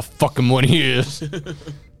 but I'm going to fuck him when he is.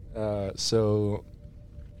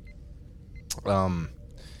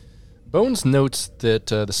 Bones notes that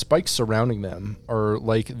the spikes surrounding them are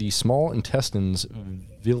like the small intestine's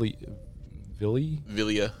villia.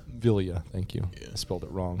 Thank you. Yeah. I spelled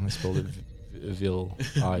it wrong. I spelled it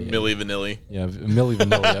Milli Vanilli. Yeah, Milli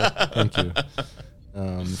Vanilli. Thank you.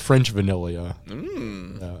 French vanilla.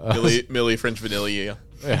 Milli French vanilla. Yeah,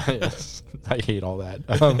 yes. I hate all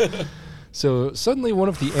that. So suddenly one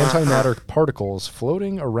of the antimatter particles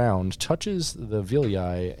floating around touches the villi,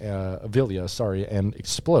 and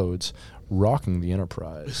explodes, rocking the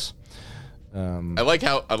Enterprise. I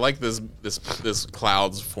like this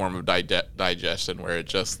cloud's form of digestion where it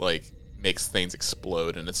just like makes things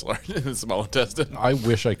explode in its small intestine. I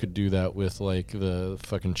wish I could do that with like the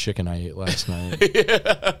fucking chicken I ate last night.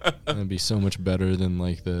 Yeah. That'd be so much better than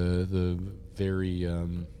like the very how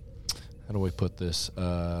do I put this?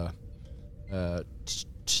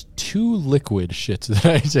 Too liquid shits that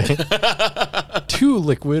I say. Too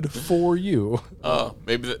liquid for you. Oh,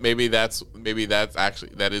 maybe that's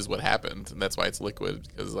actually that is what happened, and that's why it's liquid,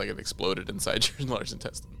 because like it exploded inside your large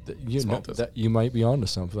intestine. That you might be onto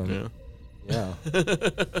something. Yeah.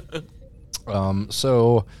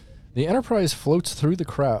 So the Enterprise floats through the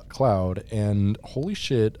cloud, and holy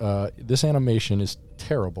shit, this animation is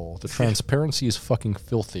terrible. The transparency is fucking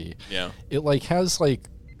filthy. Yeah. It like has like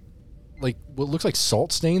what looks like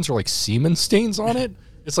salt stains or like semen stains on it.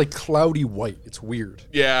 It's like cloudy white. It's weird.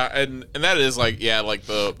 Yeah, and that is like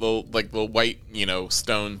the white, you know,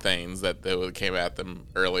 stone things that came at them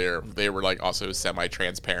earlier. They were like also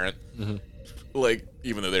semi-transparent, like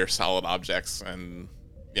even though they're solid objects. And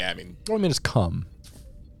yeah, I mean it's cum.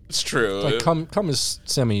 It's true. Like cum is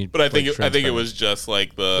semi. But I think it was just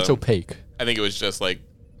like it's opaque. I think it was just like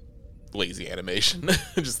lazy animation.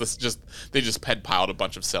 They just had piled a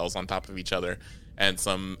bunch of cells on top of each other, and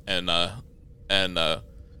some of the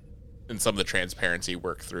transparency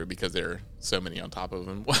worked through because there are so many on top of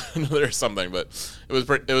them. There's something, but it was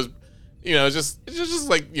you know, it's just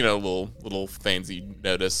like, you know, little things you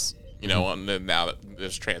notice, you know, and then now that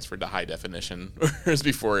it's transferred to high definition, whereas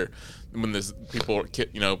before when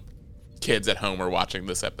kids at home were watching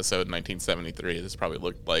this episode in 1973, this probably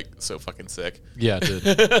looked like so fucking sick. Yeah, it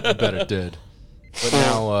did. I bet it did.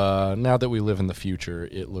 But now that we live in the future,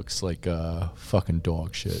 it looks like fucking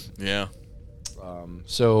dog shit. Yeah.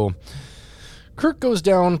 So Kirk goes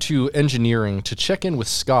down to engineering to check in with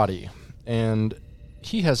Scotty, and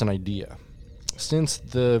he has an idea. Since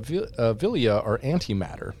the villia are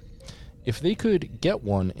antimatter, if they could get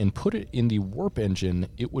one and put it in the warp engine,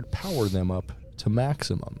 it would power them up to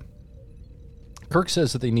maximum. Kirk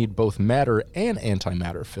says that they need both matter and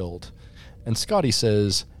antimatter filled, and Scotty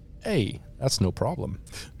says, "Hey, that's no problem.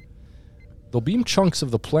 They'll beam chunks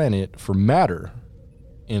of the planet for matter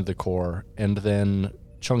into the core, and then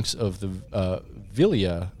chunks of the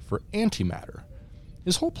villia for antimatter."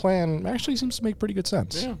 His whole plan actually seems to make pretty good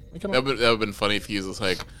sense. Yeah, that would have been funny if he was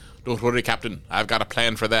like, "Don't worry, Captain, I've got a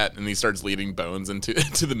plan for that," and he starts leading Bones into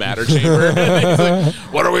the matter chamber. And he's like,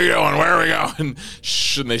 "What are we going? Where are we going?"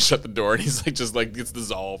 And they shut the door, and he's like, just like gets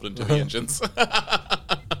dissolved into the engines.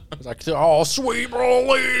 He's like, "Oh, sweet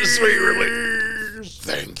release, sweet release,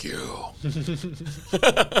 thank you."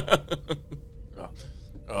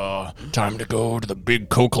 Time to go to the big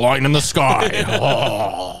coke line in the sky.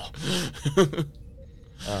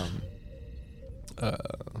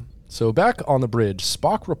 So back on the bridge,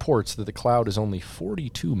 Spock reports that the cloud is only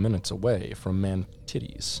 42 minutes away from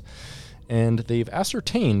Mantides, and they've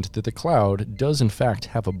ascertained that the cloud does in fact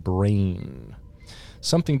have a brain.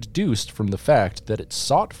 Something deduced from the fact that it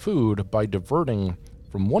sought food by diverting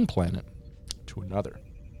from one planet to another.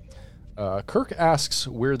 Kirk asks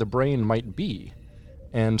where the brain might be,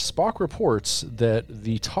 and Spock reports that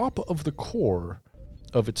the top of the core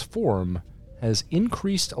of its form has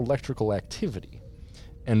increased electrical activity.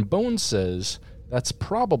 And Bones says that's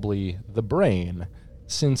probably the brain,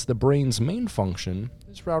 since the brain's main function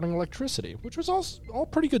is routing electricity, which was all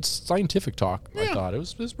pretty good scientific talk, I thought. It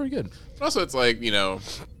was pretty good. Also, it's like, it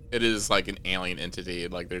is like an alien entity.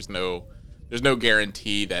 Like, there's no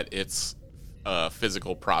guarantee that its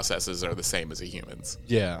physical processes are the same as a human's.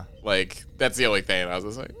 Yeah. Like, that's the only thing. I was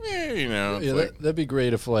just like, that'd be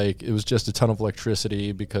great if, like, it was just a ton of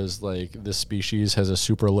electricity because, like, this species has a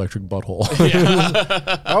super electric butthole.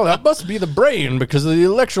 Yeah. Oh, that must be the brain because of the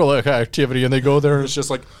electrical activity. And they go there and it's just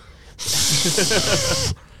like...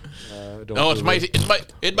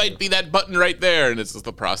 it might be that button right there, and it's just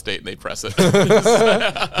the prostate, and they press it.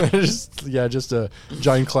 just a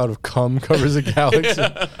giant cloud of cum covers a galaxy,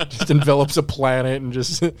 just envelops a planet and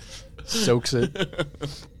just soaks it.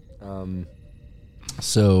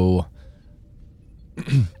 So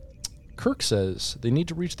Kirk says they need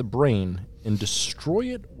to reach the brain and destroy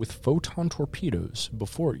it with photon torpedoes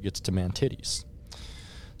before it gets to Mantides.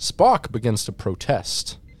 Spock begins to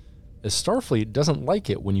protest, as Starfleet doesn't like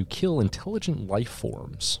it when you kill intelligent life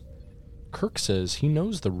forms. Kirk says he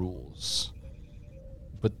knows the rules,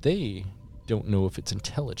 but they don't know if it's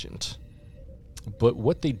intelligent. But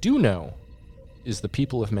what they do know is the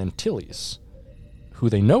people of Mantilles, who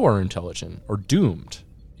they know are intelligent, are doomed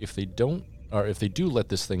if they do let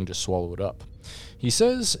this thing just swallow it up. He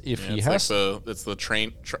says it's the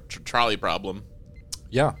train trolley problem.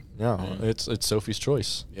 Yeah, it's Sophie's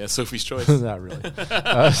choice. Yeah, Sophie's choice. Not really.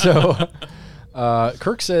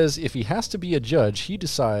 Kirk says if he has to be a judge, he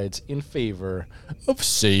decides in favor of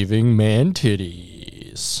saving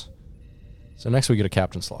Mantides. So next we get a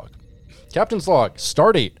captain's log. Captain's log,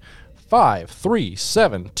 stardate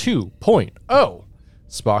 5372.0.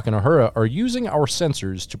 Spock and Uhura are using our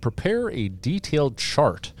sensors to prepare a detailed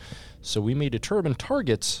chart so we may determine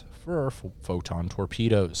targets for our photon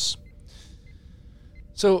torpedoes.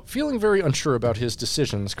 So, feeling very unsure about his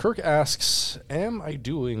decisions, Kirk asks, am I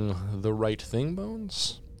doing the right thing,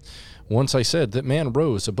 Bones? Once I said that man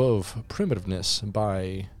rose above primitiveness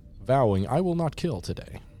by vowing, I will not kill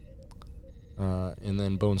today. And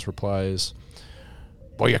then Bones replies,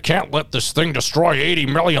 well, you can't let this thing destroy 80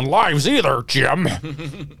 million lives either, Jim.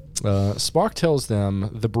 Spock tells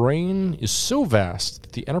them the brain is so vast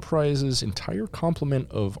that the Enterprise's entire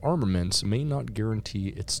complement of armaments may not guarantee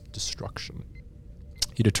its destruction.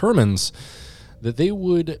 He determines that they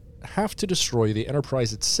would have to destroy the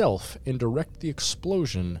Enterprise itself and direct the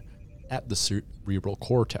explosion at the cerebral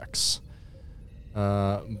cortex.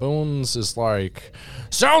 Bones is like,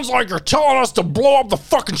 sounds like you're telling us to blow up the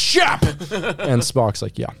fucking ship! And Spock's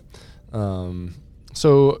like, yeah.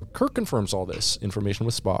 So Kirk confirms all this information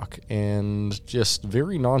with Spock and just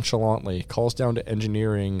very nonchalantly calls down to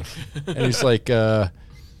engineering and he's like, Mr.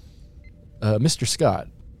 Scott,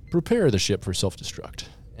 prepare the ship for self-destruct.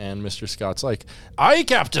 And Mr. Scott's like, aye,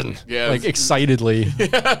 Captain! Yeah. Like, excitedly.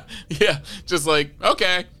 Yeah. Just like,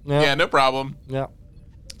 okay. Yeah, no problem. Yeah.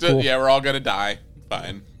 Cool. Yeah, we're all gonna die.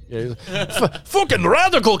 Fine. Yeah, fucking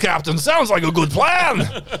radical, Captain! Sounds like a good plan!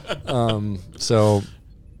 So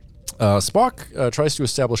Spock tries to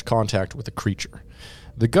establish contact with the creature.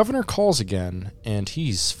 The governor calls again, and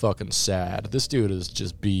he's fucking sad. This dude is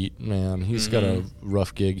just beat, man. He's got a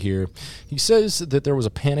rough gig here. He says that there was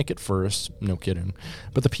a panic at first, no kidding,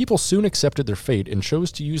 but the people soon accepted their fate and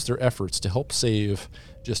chose to use their efforts to help save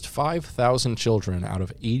just 5,000 children out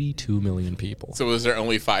of 82 million people. So was there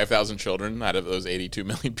only 5,000 children out of those 82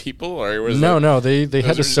 million people? Or was No, they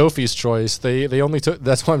had a Sophie's choice. They only took,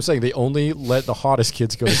 that's what I'm saying, they only let the hottest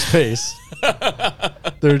kids go to space.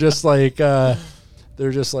 They're just like,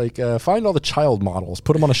 find all the child models,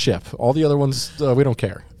 put them on a ship. All the other ones, we don't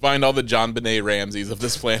care. Find all the John Benet Ramseys of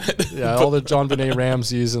this planet. Yeah, all the John Benet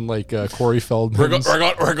Ramseys and like Corey Feldman. We're not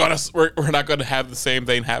going to have the same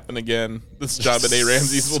thing happen again. This John Benet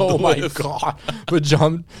Ramseys will live. Oh my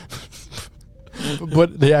god!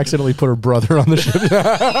 But they accidentally put her brother on the ship.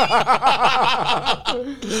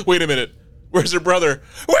 Wait a minute. Where's her brother?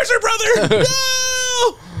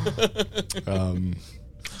 No!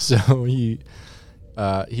 So he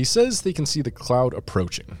says they can see the cloud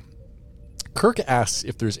approaching. Kirk asks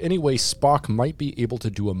if there's any way Spock might be able to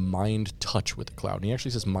do a mind touch with the cloud. And he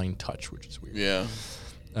actually says mind touch, which is weird. Yeah.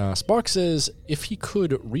 Spock says if he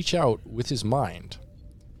could reach out with his mind,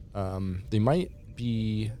 they might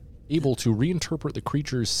be able to reinterpret the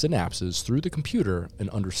creature's synapses through the computer and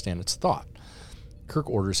understand its thought. Kirk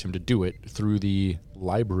orders him to do it through the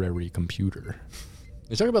library computer.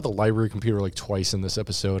 They talk about the library computer like twice in this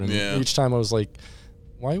episode, and each time I was like,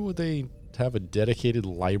 why would they have a dedicated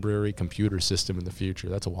library computer system in the future?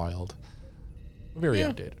 That's wild. Very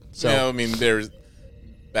outdated. So, yeah, I mean, there's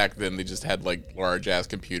back then they just had like large ass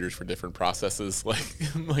computers for different processes.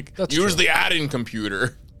 Like use the adding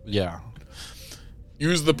computer. Yeah.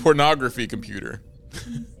 Use the pornography computer.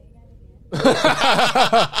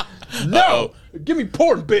 No, give me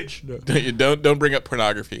porn, bitch. No. Don't bring up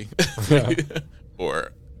pornography.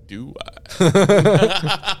 Or do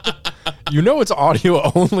I? You know it's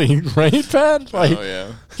audio only, right, Pat? Like, oh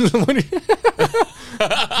yeah.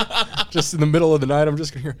 Just in the middle of the night, I'm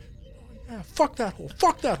just gonna hear, yeah, fuck that hole.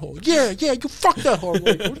 Yeah, you fuck that hole. I'm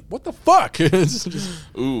like, what the fuck?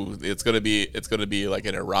 Ooh, it's gonna be like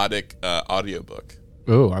an erotic audiobook.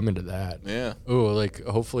 Oh, I'm into that. Yeah. Oh, like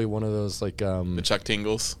hopefully one of those like the Chuck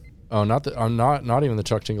Tingles. Oh, not even the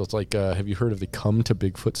Chuck Tingles. Like, have you heard of the Come to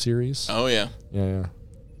Bigfoot series? Oh yeah. Yeah.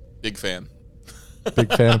 Big fan.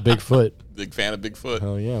 Big fan of Bigfoot. Big fan of Bigfoot.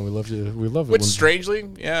 Oh yeah, we love it. Which strangely,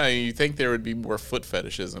 yeah, you think there would be more foot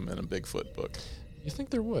fetishism in a Bigfoot book. You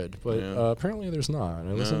think there would, but apparently there's not.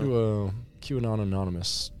 I listened to a QAnon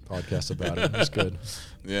Anonymous podcast about it. It's good.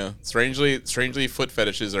 Yeah. Strangely, foot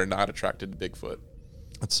fetishes are not attracted to Bigfoot.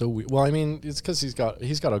 That's so weird. Well, I mean, it's because he's got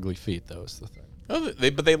ugly feet, though. Is the thing. Oh,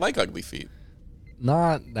 but they like ugly feet.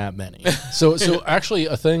 Not that many. So actually,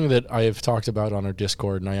 a thing that I have talked about on our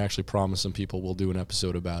Discord, and I actually promised some people we'll do an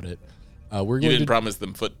episode about it. You didn't promise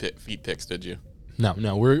them feet pics, did you?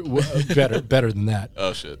 No, we're better than that.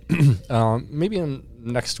 Oh shit. Maybe in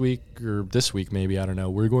next week or this week, maybe, I don't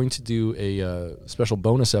know. We're going to do a special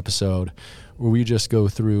bonus episode where we just go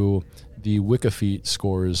through the Wikifeet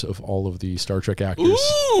scores of all of the Star Trek actors.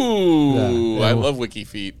 Ooh, I love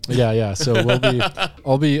Wikifeet. Yeah. So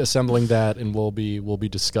I'll be assembling that, and we'll be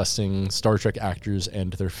discussing Star Trek actors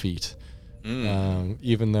and their feet.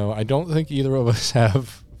 Even though I don't think either of us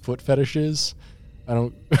have foot fetishes. I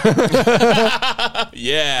don't.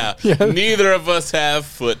 Yeah. Neither of us have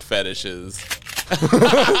foot fetishes.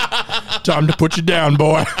 Time to put you down,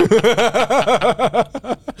 boy.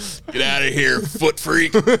 Get out of here, foot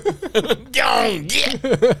freak.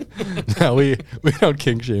 No, we don't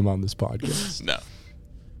kink shame on this podcast. No.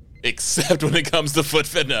 Except when it comes to foot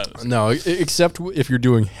fetish. No, except if you're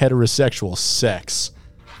doing heterosexual sex.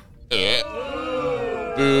 Boo.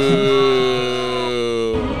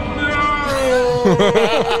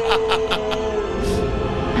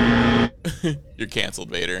 You're canceled,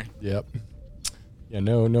 Vader. Yep. Yeah,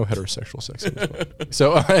 no heterosexual sex.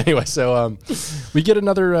 So anyway, we get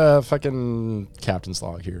another fucking captain's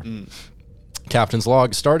log here. Captain's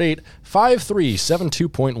log, stardate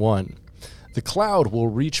 5372.1. The cloud will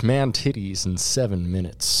reach man titties in 7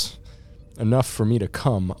 minutes. Enough for me to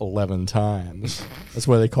come 11 times. That's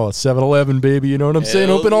why they call it 7-Eleven, baby. You know what I'm saying?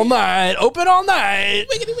 Open all night. Open all night.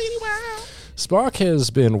 Wiggity, wiggity, wow. Spock has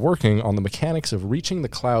been working on the mechanics of reaching the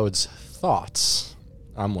cloud's thoughts.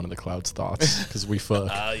 I'm one of the cloud's thoughts because we fuck.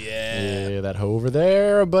 Oh, yeah. Yeah, that hoe over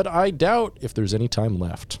there. But I doubt if there's any time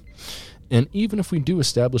left. And even if we do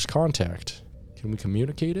establish contact, can we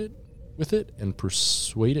communicate it with it and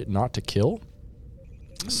persuade it not to kill?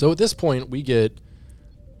 So at this point, we get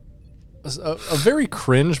a very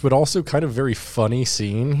cringe, but also kind of very funny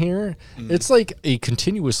scene here. It's like a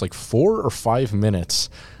continuous 4 or 5 minutes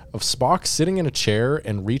of Spock sitting in a chair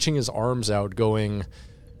and reaching his arms out going,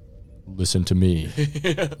 listen to me.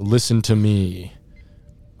 Listen to me.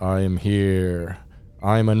 I am here.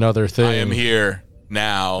 I'm another thing. I am here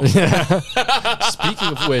now. Speaking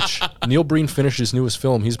of which, Neil Breen finished his newest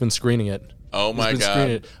film. He's been screening it. Oh my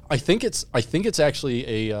God. I think it's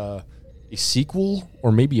actually a sequel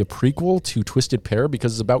or maybe a prequel to Twisted Pair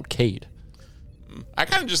because it's about Cade. I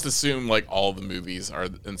kind of just assume all the movies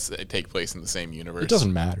take place in the same universe. It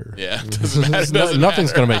doesn't matter. Yeah, it doesn't matter.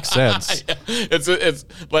 Nothing's gonna make sense. It's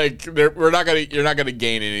like you're not gonna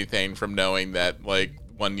gain anything from knowing that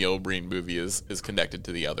one Neil Breen movie is connected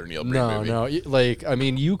to the other Neil Breen movie. No. I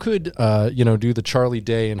mean, you could do the Charlie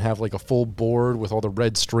Day and have a full board with all the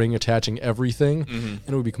red string attaching everything, and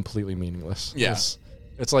it would be completely meaningless. Yeah.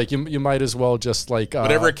 It's like you might as well just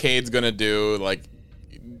whatever Cade's gonna do,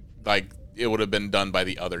 it would have been done by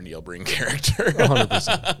the other Neil Breen character.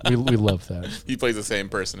 100%. We love that. He plays the same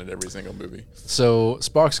person in every single movie. So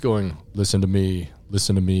Spock's going, listen to me,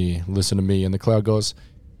 listen to me, listen to me. And the cloud goes,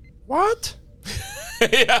 what?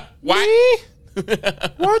 Yeah. What? Me?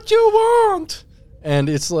 What you want? And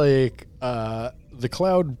it's the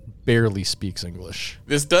cloud barely speaks English.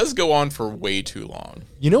 This does go on for way too long.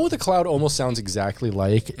 You know what the cloud almost sounds exactly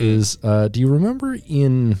like is, do you remember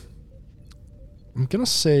in, I'm going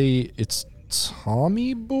to say it's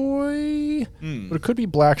Tommy Boy, but it could be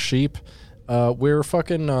Black Sheep, where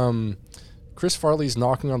fucking Chris Farley's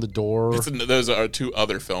knocking on the door. Those are two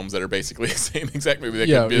other films that are basically the same exact movie that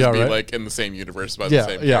could be right? like in the same universe by the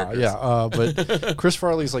same characters. But Chris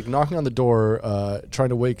Farley's like knocking on the door, trying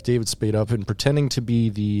to wake David Spade up and pretending to be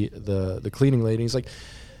the cleaning lady. He's like,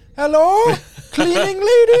 "Hello, cleaning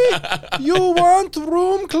lady? You want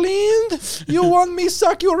room cleaned? You want me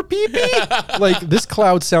suck your pee-pee?" Like, this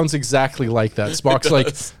cloud sounds exactly like that. Spock's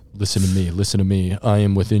like, listen to me. I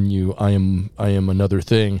am within you. I am another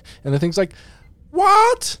thing. And the thing's like,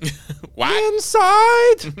 what? What?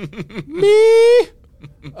 Inside me?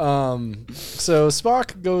 So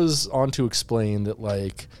Spock goes on to explain that,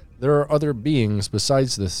 like, there are other beings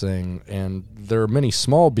besides this thing, and there are many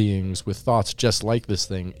small beings with thoughts just like this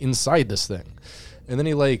thing inside this thing. And then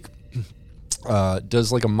he, like,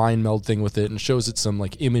 does, like, a mind meld thing with it and shows it some,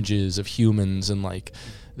 like, images of humans and, like,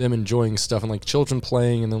 them enjoying stuff and, like, children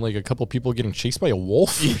playing, and then, like, a couple people getting chased by a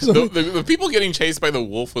wolf. The people getting chased by the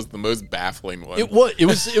wolf was the most baffling one. It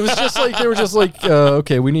was just like, they were just like,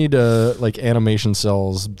 okay, we need like animation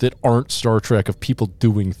cells that aren't Star Trek of people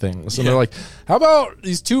doing things, and they're like, how about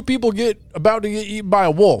these two people about to get eaten by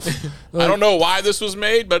a wolf? Like, I don't know why this was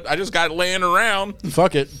made, but I just got it laying around.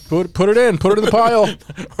 Fuck it, put it in the pile.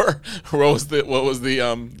 or what was the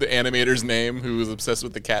animator's name who was obsessed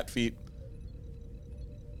with the cat feet?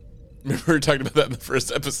 Remember we were talking about that in the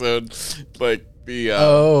first episode, like the I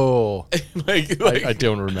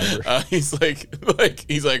don't remember. He's like,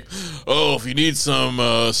 oh, if you need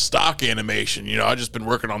some stock animation, I've just been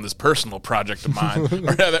working on this personal project of mine,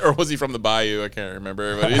 or was he from the Bayou? I can't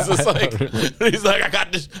remember, but he's just like,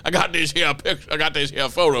 I got these here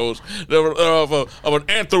photos of an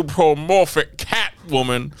anthropomorphic cat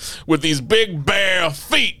woman with these big bare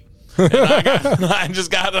feet. And I just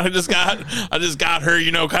got her,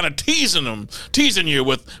 kind of teasing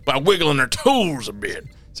you by wiggling her toes a bit.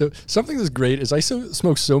 So something that's great is I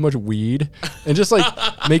smoke so much weed and just like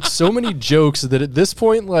make so many jokes that at this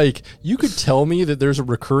point, like, you could tell me that there's a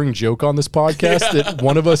recurring joke on this podcast that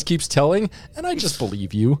one of us keeps telling, and I just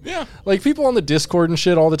believe you. Yeah. Like, people on the Discord and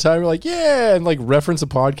shit all the time are like, yeah, and like reference a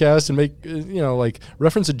podcast and make, like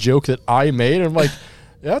reference a joke that I made. And I'm like,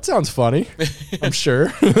 yeah, that sounds funny. I'm sure.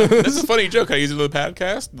 This is a funny joke. I use it on the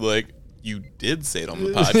podcast. Like, you did say it on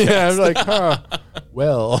the podcast. Yeah, I'm like, huh.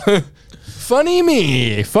 Well, funny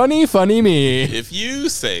me. If you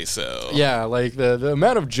say so. Yeah, like the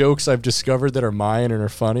amount of jokes I've discovered that are mine and are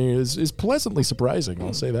funny is pleasantly surprising.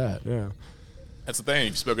 I'll say that. Yeah. That's the thing.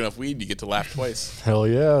 If you smoke enough weed, you get to laugh twice. Hell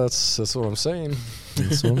yeah, that's what I'm saying.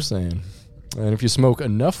 That's what I'm saying. And if you smoke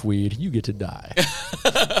enough weed, you get to die.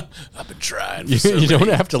 I've been trying. You don't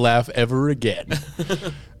have to laugh ever again.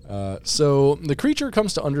 So the creature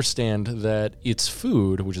comes to understand that its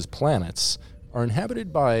food, which is planets, are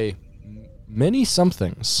inhabited by many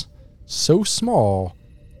somethings so small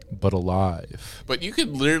but alive. But you could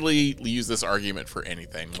literally use this argument for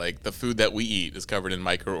anything. Like, the food that we eat is covered in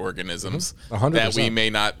microorganisms 100%. that we may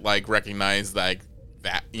not like recognize, like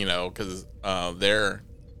that, because they're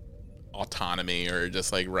autonomy or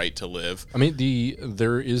just like right to live. I mean,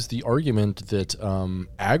 there is the argument that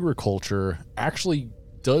agriculture actually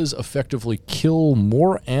does effectively kill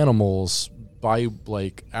more animals by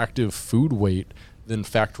like active food weight than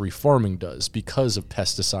factory farming does because of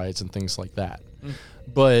pesticides and things like that.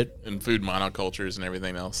 But and food monocultures and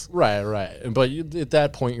everything else. Right. But at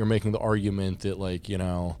that point, you're making the argument that, like,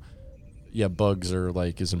 bugs are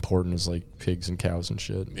like as important as like pigs and cows and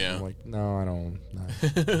shit. Yeah. I'm like, no, I don't. No.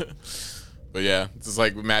 But yeah, it's just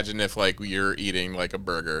like, imagine if like you're eating like a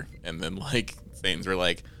burger and then like things were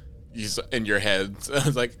like, in your head,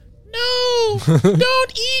 it's like, no,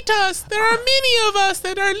 don't eat us. There are many of us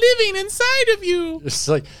that are living inside of you. It's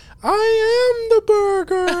like, I am the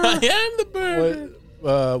burger. I am the burger.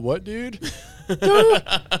 What, dude? There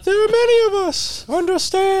are many of us.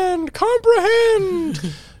 Understand,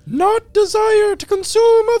 comprehend, not desire to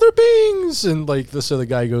consume other beings. And like, so the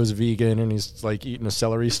guy goes vegan and he's like eating a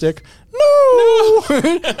celery stick. No.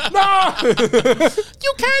 No.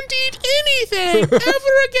 You can't eat anything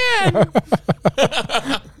ever again.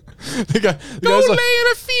 The Go lay in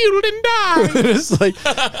a field and die. It's like,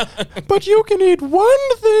 but you can eat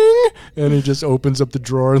one thing. And he just opens up the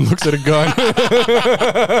drawer and looks at a gun.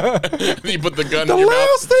 You put the gun the in your mouth. The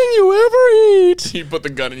last thing you ever eat. You put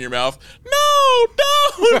the gun in your mouth. No,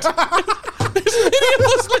 don't. There's many of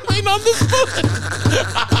us living on this book.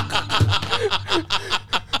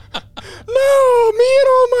 No, me and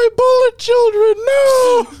all my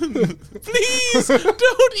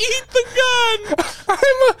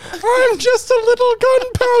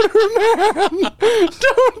powder, man!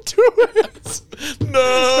 Don't do it!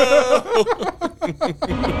 No!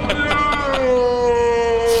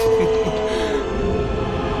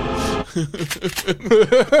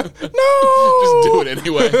 No! Just do it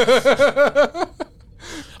anyway.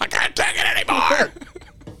 I can't take it anymore!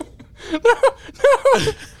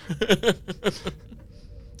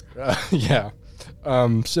 Yeah.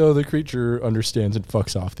 So the creature understands and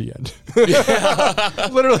fucks off the end.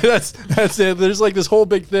 Literally, that's it. There's like this whole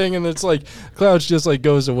big thing, and it's like Clouds just like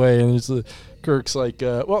goes away, and it's Kirk's like,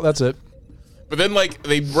 well, that's it. But then, like,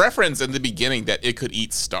 they reference in the beginning that it could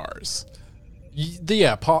eat stars.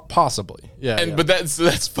 Yeah, possibly. Yeah. But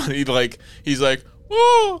that's funny. Like, he's like,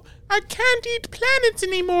 oh, I can't eat planets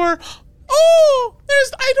anymore. Oh,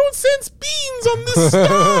 I don't sense beans on this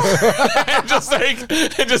star.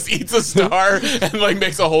 and just eats a star and like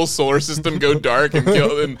makes a whole solar system go dark and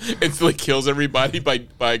instantly kills everybody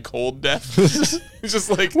by cold death. It's just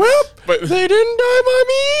like, well, but they didn't die by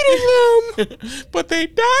me eating them, but they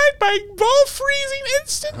died by ball freezing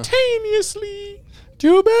instantaneously.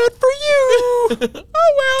 Too bad for you.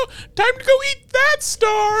 Oh well, time to go eat that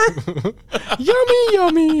star. Yummy,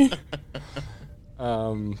 yummy.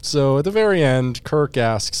 So at the very end, Kirk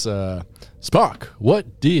asks Spock,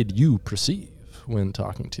 "What did you perceive when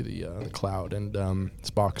talking to the cloud?" And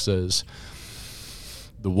Spock says,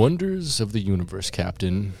 "The wonders of the universe,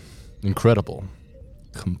 Captain. Incredible,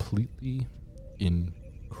 completely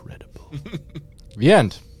incredible." The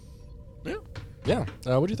end. Yeah.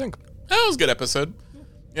 What do you think? That was a good episode.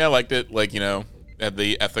 Yeah, I liked it. Like, had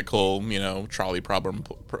the ethical, trolley problem,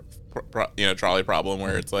 trolley problem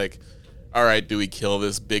where it's like, all right, do we kill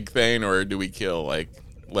this big thing or do we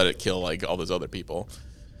let it kill like all those other people?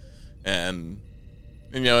 And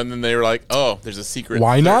and then they were like, oh, there's a secret.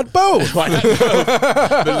 Why not both? Why not both?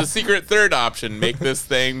 There's a secret third option. Make this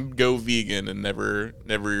thing go vegan and never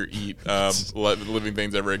eat living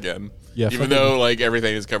things ever again. Yeah, even though like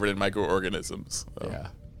everything is covered in microorganisms. So. Yeah.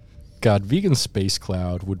 God, vegan space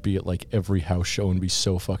cloud would be at like every house show and be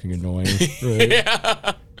so fucking annoying. Right?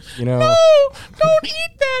 Yeah. No, don't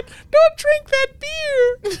eat that. Don't drink that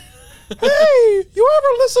beer. Hey, you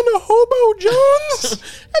ever listen to Hobo Jones?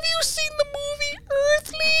 Have you seen the movie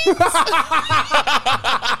Earthlings?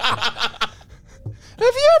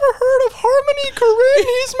 Have you ever heard of Harmony Korine?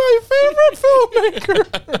 He's my favorite filmmaker.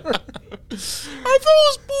 Are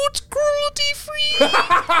those boots cruelty free?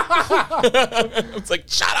 It's like,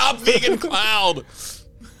 shut up, vegan cloud.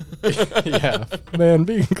 Yeah, man,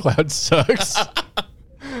 vegan cloud sucks.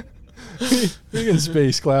 Vegan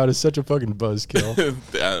space cloud is such a fucking buzzkill.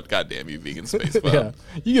 God damn you, vegan space cloud. Yeah,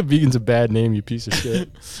 you give vegans a bad name, you piece of shit.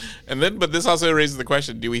 But this also raises the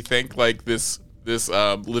question: do we think like this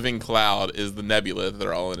living cloud is the nebula that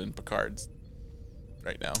they're all in Picard's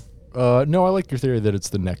right now? No, I like your theory that it's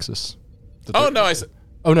the Nexus. Oh no, I said.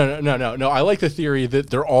 Oh no! I like the theory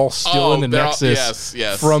that they're all still in the Nexus.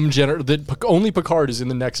 Yes. From that only Picard is in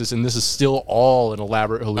the Nexus, and this is still all an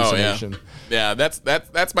elaborate hallucination. Yeah,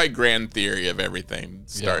 that's my grand theory of everything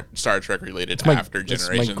Star Trek related after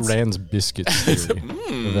Generations. It's my Grand's biscuits theory.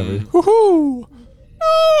 Woohoo!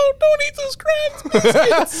 No, don't eat those Grand's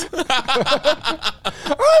biscuits.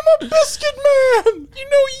 I'm a biscuit man.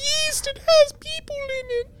 Yeast, it has people in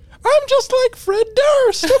it. I'm just like Fred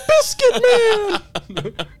Durst, a biscuit man.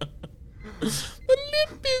 The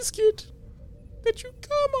lip biscuit that you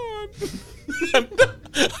come on.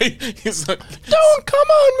 He's like, don't come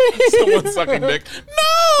on me. Someone's sucking dick.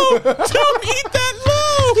 No, don't eat that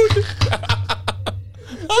load.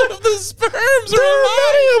 All of the sperms there are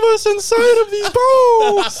many of us inside of these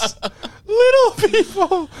bowls. Little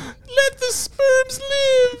people. Let the sperms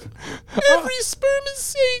live. Every sperm is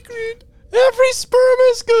sacred. Every sperm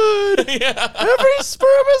is good. Yeah. Every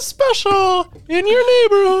sperm is special in your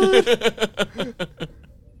neighborhood.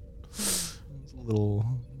 It's a little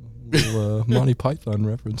Monty Python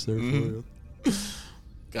reference there for you.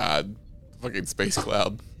 God, fucking space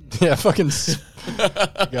cloud. Yeah, fucking.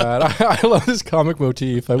 God, I love this comic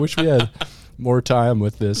motif. I wish we had more time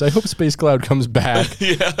with this. I hope Space Cloud comes back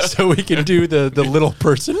so we can do the little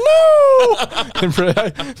person. No! I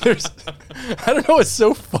don't know what's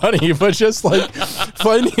so funny, but just like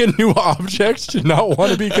finding a new object to not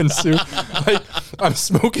want to be consumed. Like, I'm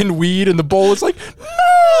smoking weed and the bowl is like,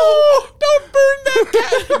 no! Don't burn that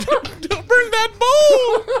don't burn that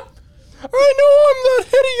bowl! I know I'm that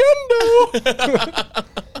Hediendo.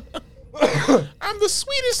 I'm the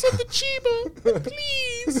sweetest of the Chiba, but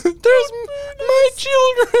please. There's my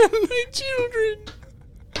children. My children.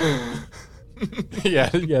 Yeah,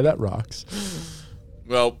 that rocks.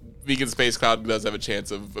 Well, Vegan Space Cloud does have a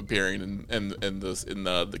chance of appearing in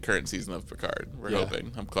the current season of Picard. We're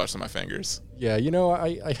hoping. I'm crossing my fingers. Yeah,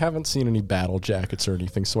 I haven't seen any battle jackets or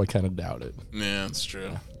anything, so I kind of doubt it. Yeah, that's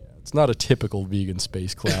true. It's not a typical Vegan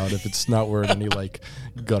Space Cloud if it's not wearing any like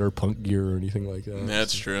gutter punk gear or anything like that.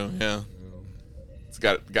 That's true. Yeah, it's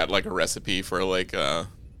got like a recipe for like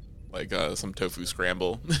some tofu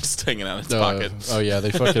scramble just hanging out in its pocket. Oh yeah,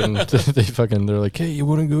 they fucking they're like, hey, you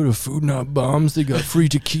want to go to Food Not Bombs? They got free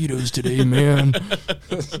taquitos today, man.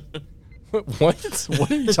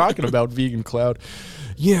 What are you talking about, Vegan Cloud?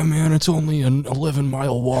 Yeah, man, it's only an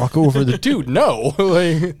 11-mile walk over the dude. No,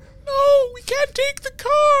 like. No, we can't take the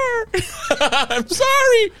car. I'm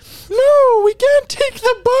sorry. No, we can't take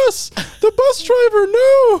the bus. The bus driver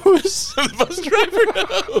knows. The bus driver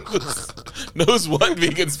knows. Knows what,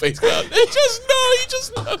 Vegan Space Cloud? He just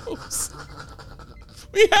knows.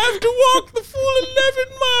 We have to walk the full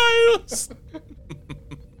 11 miles.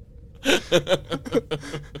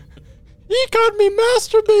 He caught me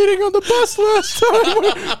masturbating on the bus last time.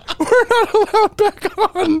 We're not allowed back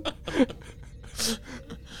on.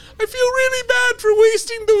 I feel really bad for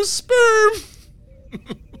wasting those sperm.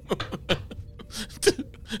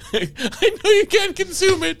 I know you can't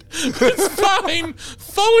consume it, but it's fine.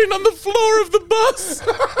 Falling on the floor of the bus.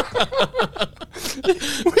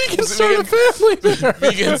 We can start a family there.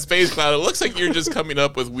 Vegan Space Cloud. It looks like you're just coming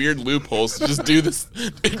up with weird loopholes to just do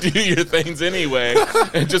your things anyway,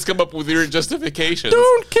 and just come up with your justifications.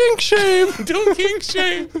 Don't kink shame. Don't kink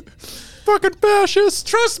shame. Fucking fascist.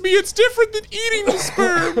 Trust me, it's different than eating the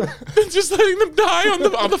sperm than just letting them die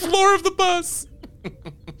on the floor of the bus.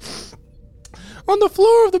 On the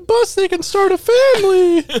floor of the bus, they can start a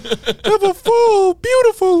family. Have a full,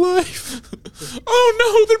 beautiful life. Oh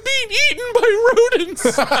no, they're being eaten by rodents.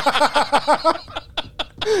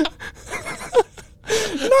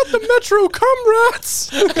 Not the Metro cum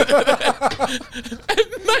rats. At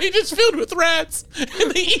night it's filled with rats,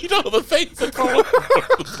 and they eat all the things that fall over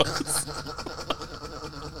the bus.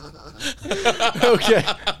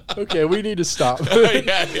 Okay, we need to stop.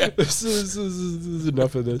 Yeah. This is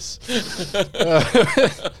enough of this.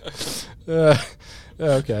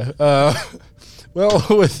 Okay. Well,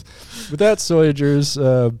 with that, Soyagers,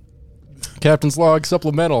 Captain's Log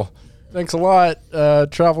Supplemental. Thanks a lot.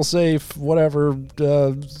 Travel safe. Whatever.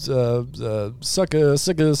 Suck a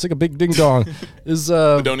big ding dong.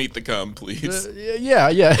 Don't eat the cum, please. Yeah.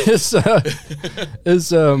 Is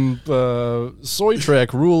Soy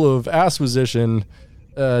Trek rule of assposition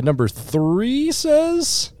number 3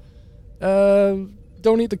 says,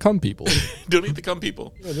 don't eat the cum people. Don't eat the cum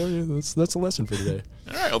people. Yeah, that's a lesson for today.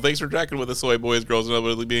 All right. Well, thanks for tracking with the soy boys, girls, and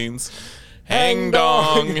other beans. Hang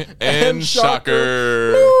dong and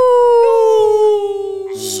shocker.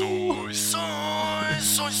 Soy, soy,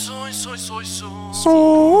 soy, soy, soy, soy, soy. Soy.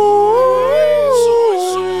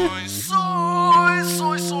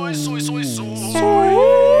 Soy, soy, soy, soy, soy, soy, soy.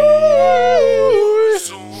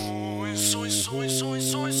 Soy, soy, soy, soy,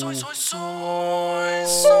 soy, soy, soy,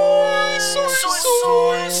 soy.